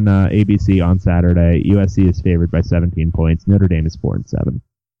 on ABC on Saturday. USC is favored by 17 points. Notre Dame is 4-7.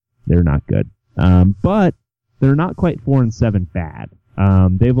 They're not good, but they're not quite 4-7 bad.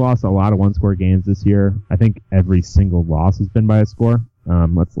 They've lost a lot of one-score games this year. I think every single loss has been by a score.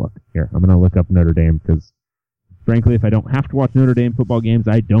 Let's look here. I'm going to look up Notre Dame because, frankly, if I don't have to watch Notre Dame football games,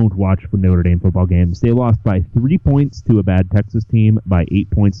 I don't watch Notre Dame football games. They lost by 3 points to a bad Texas team, by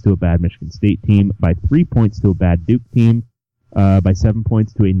 8 points to a bad Michigan State team, by 3 points to a bad Duke team, by 7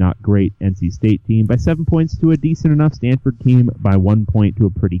 points to a not great NC State team, by 7 points to a decent enough Stanford team, by 1 point to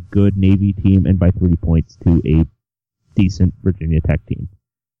a pretty good Navy team, and by 3 points to a decent Virginia Tech team.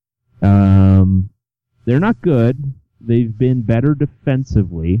 They're not good. They've been better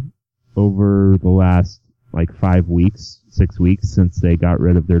defensively over the last 5 weeks, 6 weeks since they got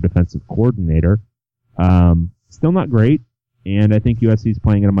rid of their defensive coordinator. Still not great, and I think USC is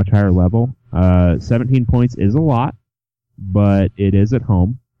playing at a much higher level. 17 points is a lot, but it is at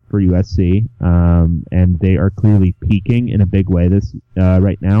home for USC, and they are clearly peaking in a big way this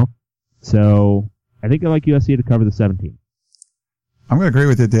right now. So I think I like USC to cover the 17. I'm going to agree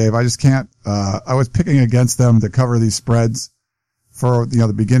with you, Dave. I just can't. I was picking against them to cover these spreads for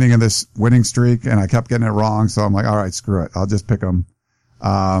the beginning of this winning streak, and I kept getting it wrong. So I'm like, all right, screw it. I'll just pick them. So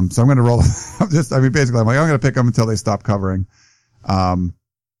I'm going to roll. Basically, I'm going to pick them until they stop covering.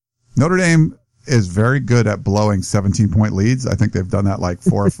 Notre Dame is very good at blowing 17-point leads. I think they've done that like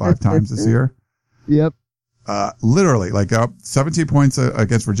 4 or 5 times this year. Yep. Literally, like up 17 points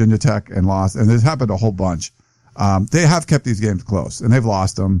against Virginia Tech and lost, and this happened a whole bunch. They have kept these games close, and they've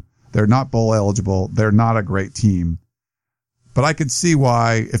lost them. They're not bowl eligible. They're not a great team. But I could see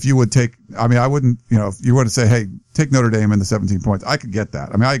why if you would take, I wouldn't, if you were to say, hey, take Notre Dame in the 17 points, I could get that.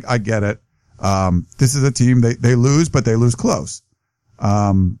 I get it. This is a team, they lose, but they lose close.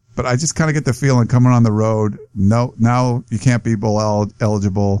 But I just kind of get the feeling coming on the road, no, now you can't be bowl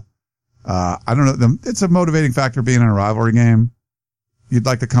eligible. I don't know. It's a motivating factor being in a rivalry game. You'd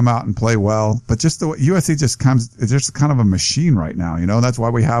like to come out and play well, but just the way USC it's just kind of a machine right now. That's why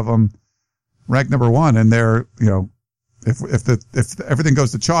we have them ranked number 1, and they're, if everything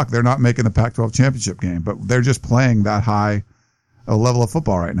goes to chalk, they're not making the Pac-12 championship game, but they're just playing that high a level of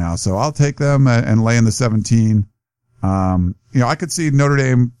football right now. So I'll take them and lay in the 17. I could see Notre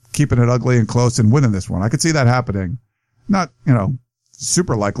Dame keeping it ugly and close and winning this one. I could see that happening. Not,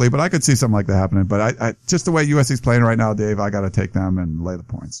 super likely, but I could see something like that happening. But I just the way USC's playing right now, Dave, I got to take them and lay the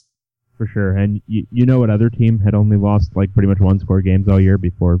points. For sure. And you know what other team had only lost like pretty much 1-score games all year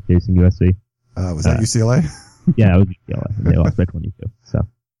before facing USC? Was that UCLA? Yeah, it was UCLA. And they lost by 22. So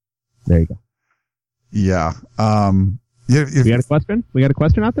there you go. Yeah. We got a question? We got a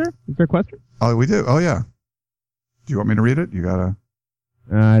question out there? Is there a question? Oh, we do. Oh, yeah. Do you want me to read it? You gotta.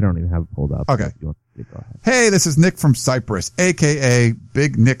 I don't even have it pulled up. Okay. You want to go ahead. Hey, this is Nick from Cyprus, a.k.a.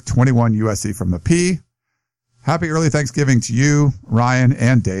 Big Nick 21 USC from the P. Happy early Thanksgiving to you, Ryan,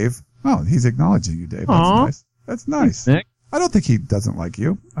 and Dave. Oh, he's acknowledging you, Dave. That's Aww. nice. That's nice. Thanks, Nick. I don't think he doesn't like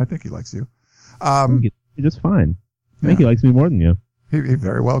you. I think he likes you. He's just fine. I think Yeah. he likes me more than you. He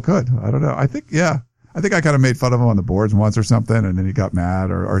very well could. I don't know. I think I kind of made fun of him on the boards once or something, and then he got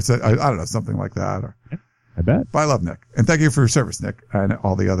mad or said, I don't know, something like that. I bet. But I love Nick. And thank you for your service, Nick, and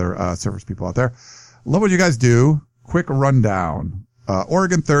all the other service people out there. Love what you guys do. Quick rundown.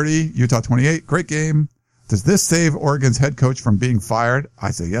 Oregon 30, Utah 28. Great game. Does this save Oregon's head coach from being fired?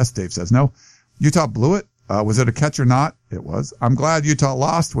 I say yes. Dave says no. Utah blew it. Was it a catch or not? It was. I'm glad Utah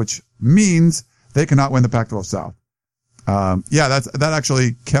lost, which means they cannot win the Pac-12 South. That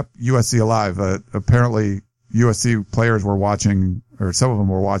actually kept USC alive. Apparently USC players were watching, or some of them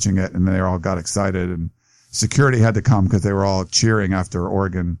were watching it, and they all got excited, and security had to come because they were all cheering after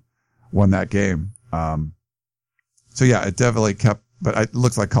Oregon won that game. It definitely kept, but it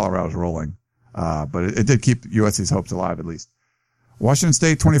looks like Colorado's rolling. But it did keep USC's hopes alive at least. Washington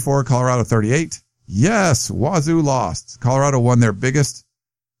State 24, Colorado 38. Yes, Wazoo lost. Colorado won their biggest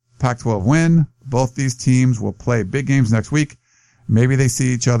Pac-12 win. Both these teams will play big games next week. Maybe they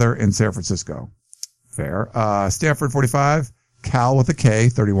see each other in San Francisco. Fair. Stanford 45, Cal with a K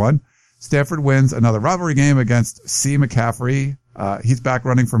 31. Stanford wins another rivalry game against C. McCaffrey. He's back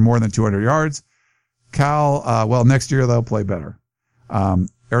running for more than 200 yards. Cal, next year they'll play better.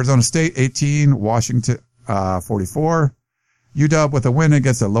 Arizona State 18, Washington 44. UW with a win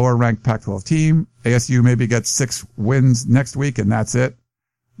against a lower ranked Pac-12 team. ASU maybe gets 6 wins next week, and that's it.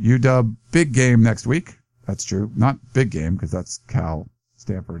 UW big game next week. That's true. Not big game because that's Cal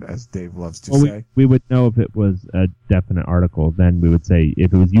Stanford, as Dave loves to say. We would know if it was a definite article. Then we would say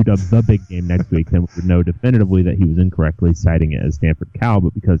if it was UW the big game next week, then we would know definitively that he was incorrectly citing it as Stanford Cal.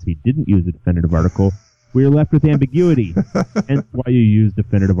 But because he didn't use a definitive article, we are left with ambiguity. Hence why you use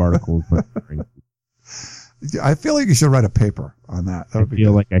definitive articles. I feel like you should write a paper on that. I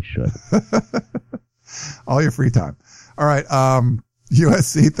feel like I should. All your free time. All right.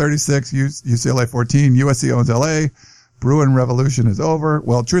 USC 36, UCLA 14. USC owns LA. Bruin revolution is over.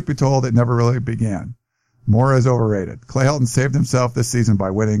 Well, truth be told, it never really began. Mora is overrated. Clay Helton saved himself this season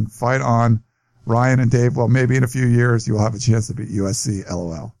by winning. Fight on. Ryan and Dave, well, maybe in a few years you'll have a chance to beat USC,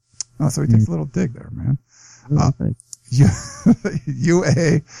 LOL. Oh, so he takes a little dig there, man.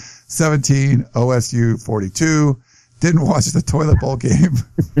 UA 17, OSU 42. Didn't watch the toilet bowl game.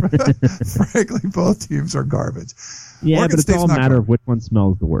 Frankly, both teams are garbage. Yeah, Oregon but it's State's all a not matter of which one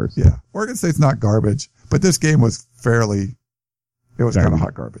smells the worst. Yeah. Oregon State's not garbage, but this game was kind of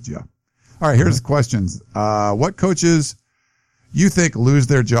hot garbage. Yeah. All right. Here's the questions. What coaches you think lose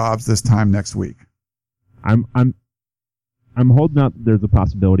their jobs this time next week? I'm holding out. There's a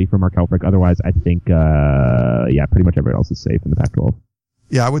possibility for Markel Frick. Otherwise, I think, pretty much everybody else is safe in the Pac-12.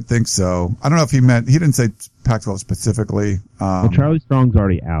 Yeah, I would think so. I don't know if he didn't say Pac-12 specifically. Well, Charlie Strong's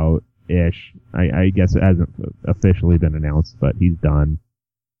already out-ish. I guess it hasn't officially been announced, but he's done.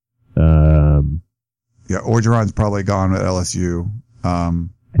 Yeah, Orgeron's probably gone at LSU. I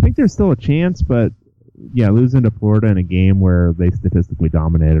think there's still a chance, but yeah, losing to Florida in a game where they statistically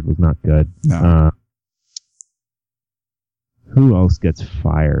dominated was not good. No. Who else gets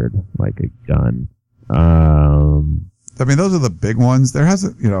fired like a gun? I mean, those are the big ones. There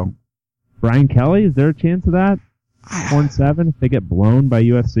hasn't, Brian Kelly, is there a chance of that? 4-7, if they get blown by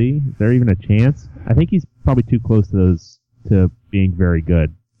USC, is there even a chance? I think he's probably too close to being very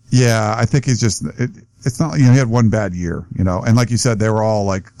good. Yeah, I think he's just, it's not, he had one bad year, and like you said, they were all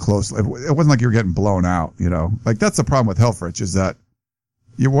like close. It wasn't like you were getting blown out, like that's the problem with Helfrich is that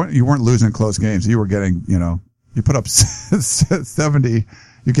you weren't losing close games. You were getting, you put up 70,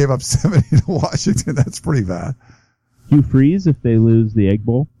 you gave up 70 to Washington. That's pretty bad. Hugh Freeze, if they lose the Egg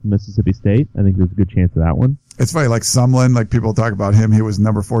Bowl to Mississippi State, I think there's a good chance of that one. It's funny, like Sumlin, like people talk about him. He was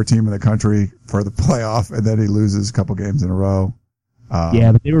number 4 team in the country for the playoff, and then he loses a couple games in a row.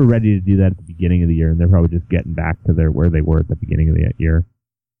 Yeah, but they were ready to do that at the beginning of the year, and they're probably just getting back to where they were at the beginning of the year.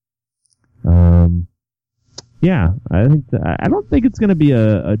 Yeah, I don't think it's going to be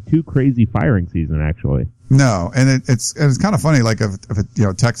a too crazy firing season, actually. No, and it's kind of funny. Like if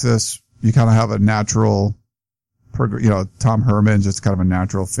Texas, you kind of have a natural, Tom Herman, just kind of a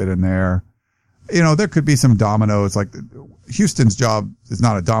natural fit in there. There could be some dominoes. Like Houston's job is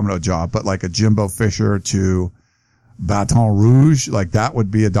not a domino job, but like a Jimbo Fisher to Baton Rouge, like that would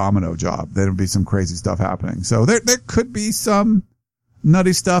be a domino job. There would be some crazy stuff happening. So there could be some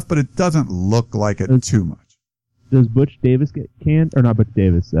nutty stuff, but it doesn't look like it too much. Does Butch Davis get canned? Or not Butch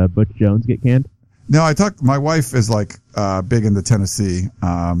Davis, Butch Jones get canned? No, my wife is like, big into Tennessee.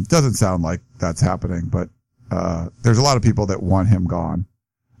 Doesn't sound like that's happening, but, there's a lot of people that want him gone.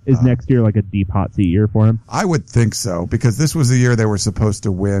 Is next year like a deep hot seat year for him? I would think so, because this was the year they were supposed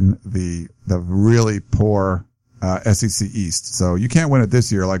to win the really poor, SEC East. So you can't win it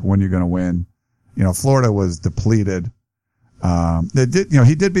this year, like when you're going to win. Florida was depleted.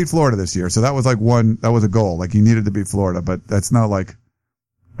 He did beat Florida this year. So that was that was a goal. Like he needed to beat Florida, but that's not like,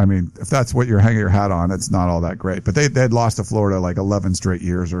 if that's what you're hanging your hat on, it's not all that great. But they'd lost to Florida like 11 straight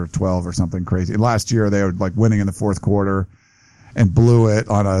years or 12 or something crazy. And last year they were like winning in the fourth quarter and blew it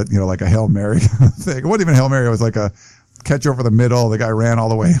on a, like a Hail Mary thing. It wasn't even a Hail Mary. It was like a catch over the middle. The guy ran all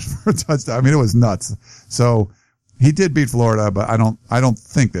the way for a touchdown. It was nuts. So he did beat Florida, but I don't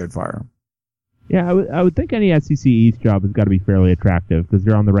think they'd fire him. Yeah, I would think any SEC East job has got to be fairly attractive because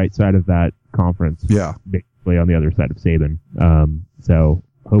you're on the right side of that conference. Yeah. Basically on the other side of Saban. So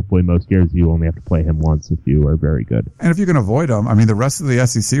hopefully most years you only have to play him once if you are very good. And if you can avoid him, the rest of the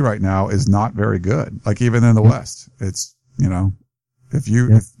SEC right now is not very good. Like even in the West, it's, if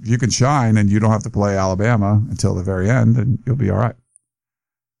you can shine and you don't have to play Alabama until the very end, then you'll be all right.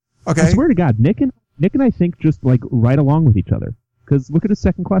 Okay. I swear to God, Nick and I think just like right along with each other. Because look at his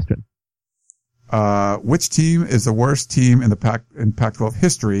second question. Which team is the worst team in Pac-12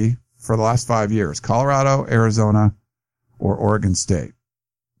 history for the last 5 years? Colorado, Arizona, or Oregon State?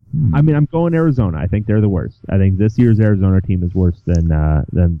 I'm going Arizona. I think they're the worst. I think this year's Arizona team is worse than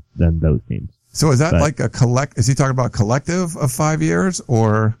those teams. So is that like a is he talking about a collective of 5 years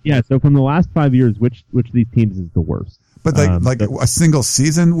or? Yeah. So from the last 5 years, which of these teams is the worst? But a single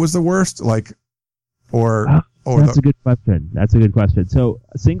season was the worst? That's a good question. That's a good question. So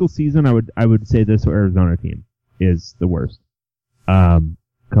a single season, I would say this Arizona team is the worst.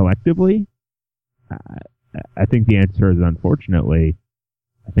 Collectively, I think the answer is unfortunately,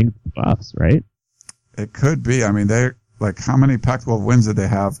 I think it's the Buffs, right? It could be. They're like, how many Pac-12 wins did they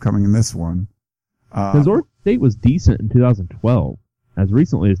have coming in this one? Because Oregon State was decent in 2012, as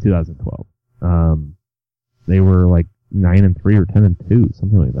recently as 2012. They were like 9-3 or 10-2,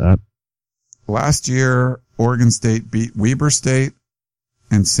 something like that. Last year, Oregon State beat Weber State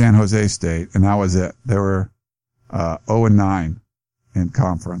and San Jose State, and that was it. They were 0-9 in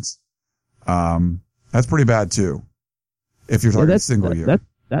conference. That's pretty bad too. If you're talking a single year.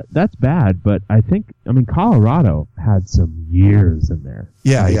 That's bad, but I think Colorado had some years in there.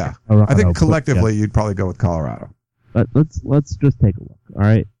 Yeah. I think collectively you'd probably go with Colorado. But let's just take a look. All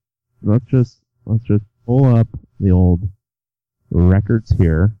right. Let's just pull up the old records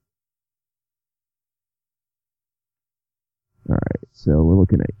here. All right. So we're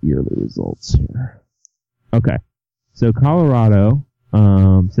looking at yearly results here. Okay. So Colorado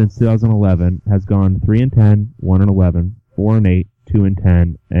since 2011 has gone 3-10, 1-11, 4-8,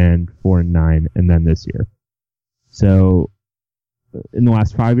 2-10, and 4-9, and then this year. So in the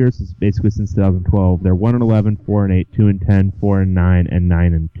last 5 years, it's basically since 2012, they're 1-11, 4-8, 2-10, 4-9, and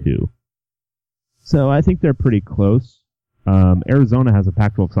 9-2. So I think they're pretty close. Arizona has a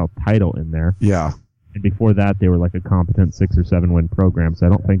Pac-12 South title in there. Yeah. And before that, they were like a competent 6 or 7 win program, so I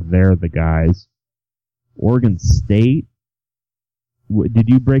don't think they're the guys. Oregon State, did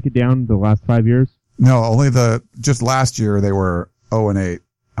you break it down the last 5 years? No, only just last year they were 0-8,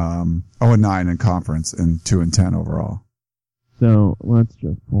 0-9 in conference and 2-10 overall. So let's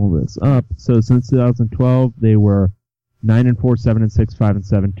just pull this up. So since 2012, they were 9-4, 7-6,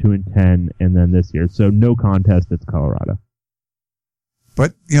 5-7, 2-10, and then this year. So no contest, it's Colorado.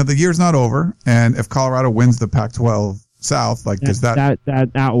 But, the year's not over, and if Colorado wins the Pac-12 South, does that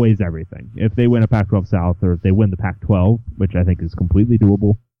outweighs everything. If they win a Pac-12 South, or if they win the Pac-12, which I think is completely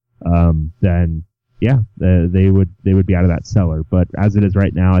doable, then yeah, they would be out of that cellar. But as it is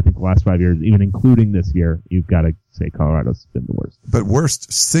right now, I think the last 5 years, even including this year, you've got to say Colorado's been the worst. But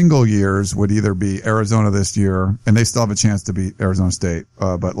worst single years would either be Arizona this year, and they still have a chance to beat Arizona State.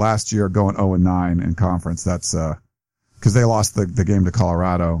 But last year going 0-9 in conference, that's because they lost the game to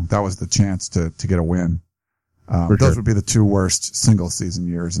Colorado. That was the chance to get a win. Those would be the two worst single season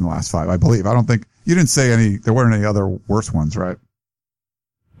years in the last 5, I believe. I don't think you didn't say there weren't any other worse ones, right?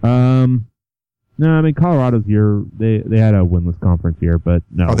 No, I mean Colorado's year they had a winless conference year, but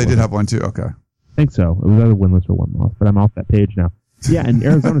no. Oh, they did have one too. Okay, I think so. It was either winless or one loss, but I'm off that page now. Yeah, and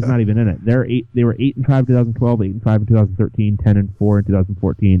Arizona's not even in it. They were 8-5 in 2012, 8-5 in 2013, 10-4 in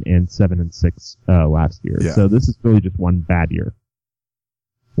 2014, and 7-6 last year. Yeah. So this is really just one bad year.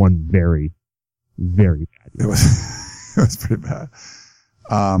 One very, very bad year. It was pretty bad.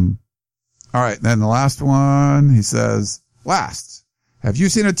 All right, then the last one, he says, have you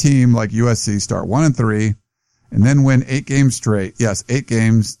seen a team like USC start 1-3 and then win 8 games straight? Yes, 8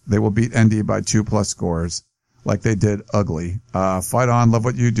 games. They will beat ND by 2+ scores like they did ugly. Fight on. Love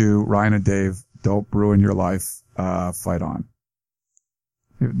what you do. Ryan and Dave, don't ruin your life. Fight on.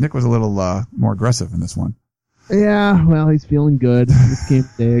 Nick was a little more aggressive in this one. Yeah, well, he's feeling good. This game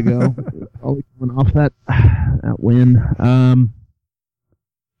a day ago. Probably coming off that win.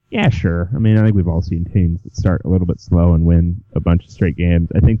 Yeah, sure. I mean, I think we've all seen teams that start a little bit slow and win a bunch of straight games.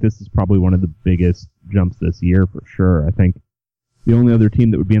 I think this is probably one of the biggest jumps this year for sure. I think the only other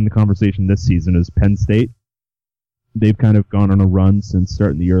team that would be in the conversation this season is Penn State. They've kind of gone on a run since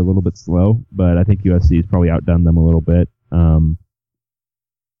starting the year a little bit slow, but I think USC has probably outdone them a little bit.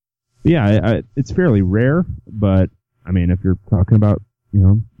 It's fairly rare, but I mean, if you're talking about,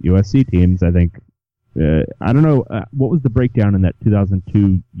 USC teams, I think, I don't know, what was the breakdown in that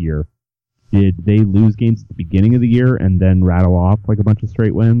 2002 year? Did they lose games at the beginning of the year and then rattle off like a bunch of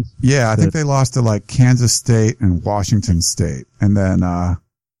straight wins? Yeah, I think they lost to like Kansas State and Washington State, and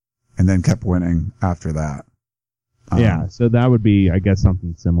then kept winning after that. Yeah, so that would be, I guess,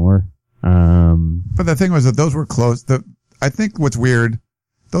 something similar. But the thing was that those were close. I think what's weird,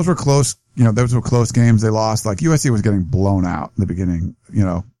 those were close. Those were close games. They lost. Like USC was getting blown out in the beginning.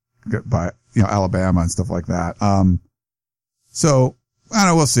 By Alabama and stuff like that. So I don't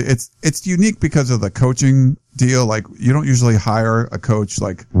know. We'll see. It's unique because of the coaching deal. Like you don't usually hire a coach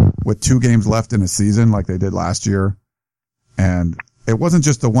like with 2 games left in a season like they did last year. And it wasn't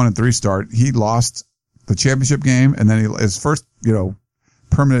just the 1-3 start. He lost the championship game, and then his first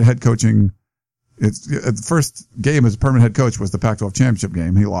permanent head coaching. The first game as a permanent head coach was the Pac-12 championship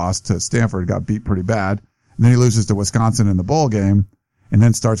game. He lost to Stanford, got beat pretty bad, and then he loses to Wisconsin in the bowl game. And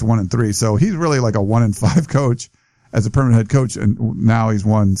then starts 1-3. So he's really like a 1-5 coach as a permanent head coach. And now he's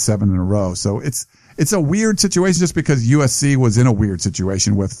won 7 in a row. So it's a weird situation just because USC was in a weird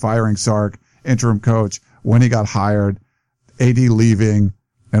situation with firing Sark, interim coach, when he got hired, AD leaving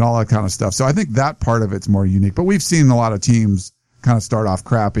and all that kind of stuff. So I think that part of it's more unique, but we've seen a lot of teams kind of start off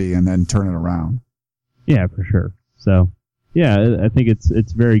crappy and then turn it around. Yeah, for sure. So yeah, I think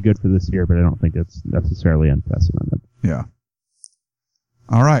it's very good for this year, but I don't think it's necessarily unprecedented. Yeah.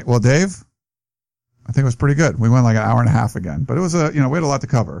 All right. Well, Dave, I think it was pretty good. We went like an hour and a half again, but it was we had a lot to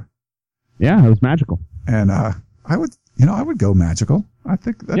cover. Yeah, it was magical. And, I would go magical. I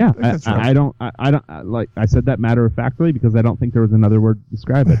think that's right. I don't like I said that matter of factly because I don't think there was another word to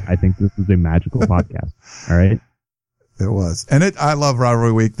describe it. I think this is a magical podcast. All right. It was. And I love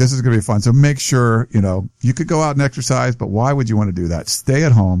Rivalry Week. This is going to be fun. So make sure, you could go out and exercise, but why would you want to do that? Stay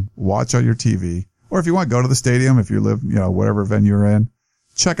at home, watch on your TV, or if you want, go to the stadium if you live, whatever venue you're in.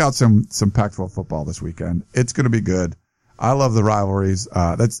 Check out some Pac-12 football this weekend. It's going to be good. I love the rivalries.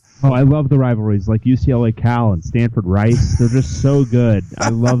 I love the rivalries like UCLA Cal and Stanford Rice. They're just so good. I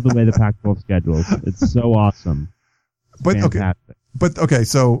love the way the Pac-12 schedules. It's so awesome. Fantastic. Okay.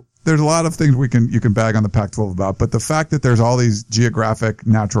 So there's a lot of things you can bag on the Pac-12 about, but the fact that there's all these geographic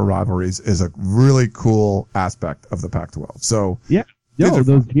natural rivalries is a really cool aspect of the Pac-12. So yeah,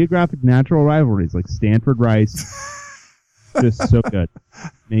 those geographic natural rivalries like Stanford Rice, just so good.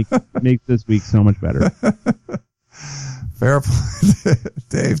 Make this week so much better. Fair point.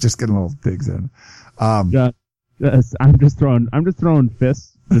 Dave just getting little digs in. I'm just throwing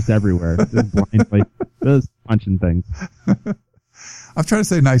fists just everywhere, just blindly, just punching things. I'm trying to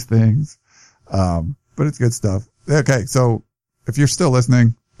say nice things, but it's good stuff. Okay, so if you're still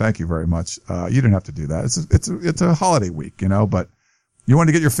listening, thank you very much. You didn't have to do that. It's a holiday week, but you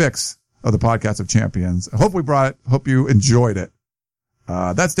wanted to get your fix of the Podcast of Champions. I hope we brought it. Hope you enjoyed it.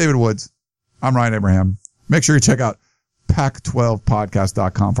 That's David Woods. I'm Ryan Abraham. Make sure you check out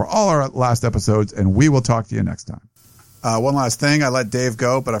Pac12podcast.com for all our last episodes, and we will talk to you next time. One last thing. I let Dave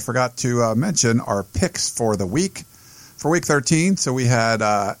go, but I forgot to mention our picks for the week. For week 13, so we had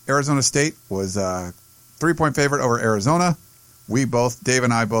Arizona State was a 3-point favorite over Arizona. Dave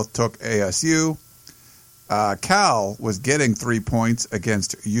and I both took ASU. Cal was getting 3 points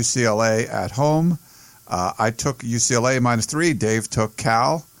against UCLA at home. I took UCLA -3. Dave took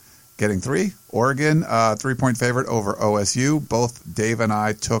Cal, getting 3. Oregon, 3-point favorite over OSU. Both Dave and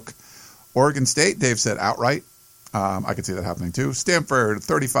I took Oregon State. Dave said outright. I could see that happening too. Stanford,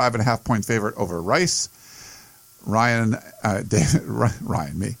 35.5-point favorite over Rice. Me and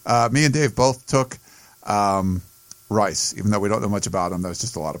Dave both took Rice, even though we don't know much about them. That was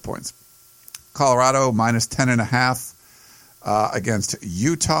just a lot of points. Colorado -10.5 against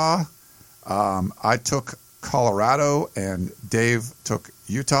Utah. I took Colorado and Dave took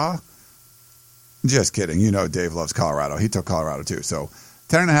Utah. Just kidding. Dave loves Colorado. He took Colorado too. So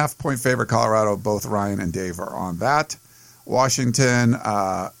 10.5-point favorite Colorado. Both Ryan and Dave are on that. Washington,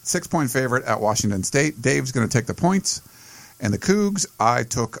 6-point favorite at Washington State. Dave's going to take the points. And the Cougs, I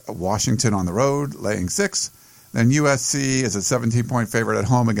took Washington on the road, laying 6. Then USC is a 17-point favorite at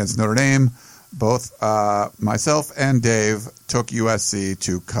home against Notre Dame. Both myself and Dave took USC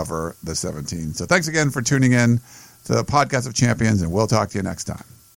to cover the 17. So thanks again for tuning in to the Podcast of Champions, and we'll talk to you next time.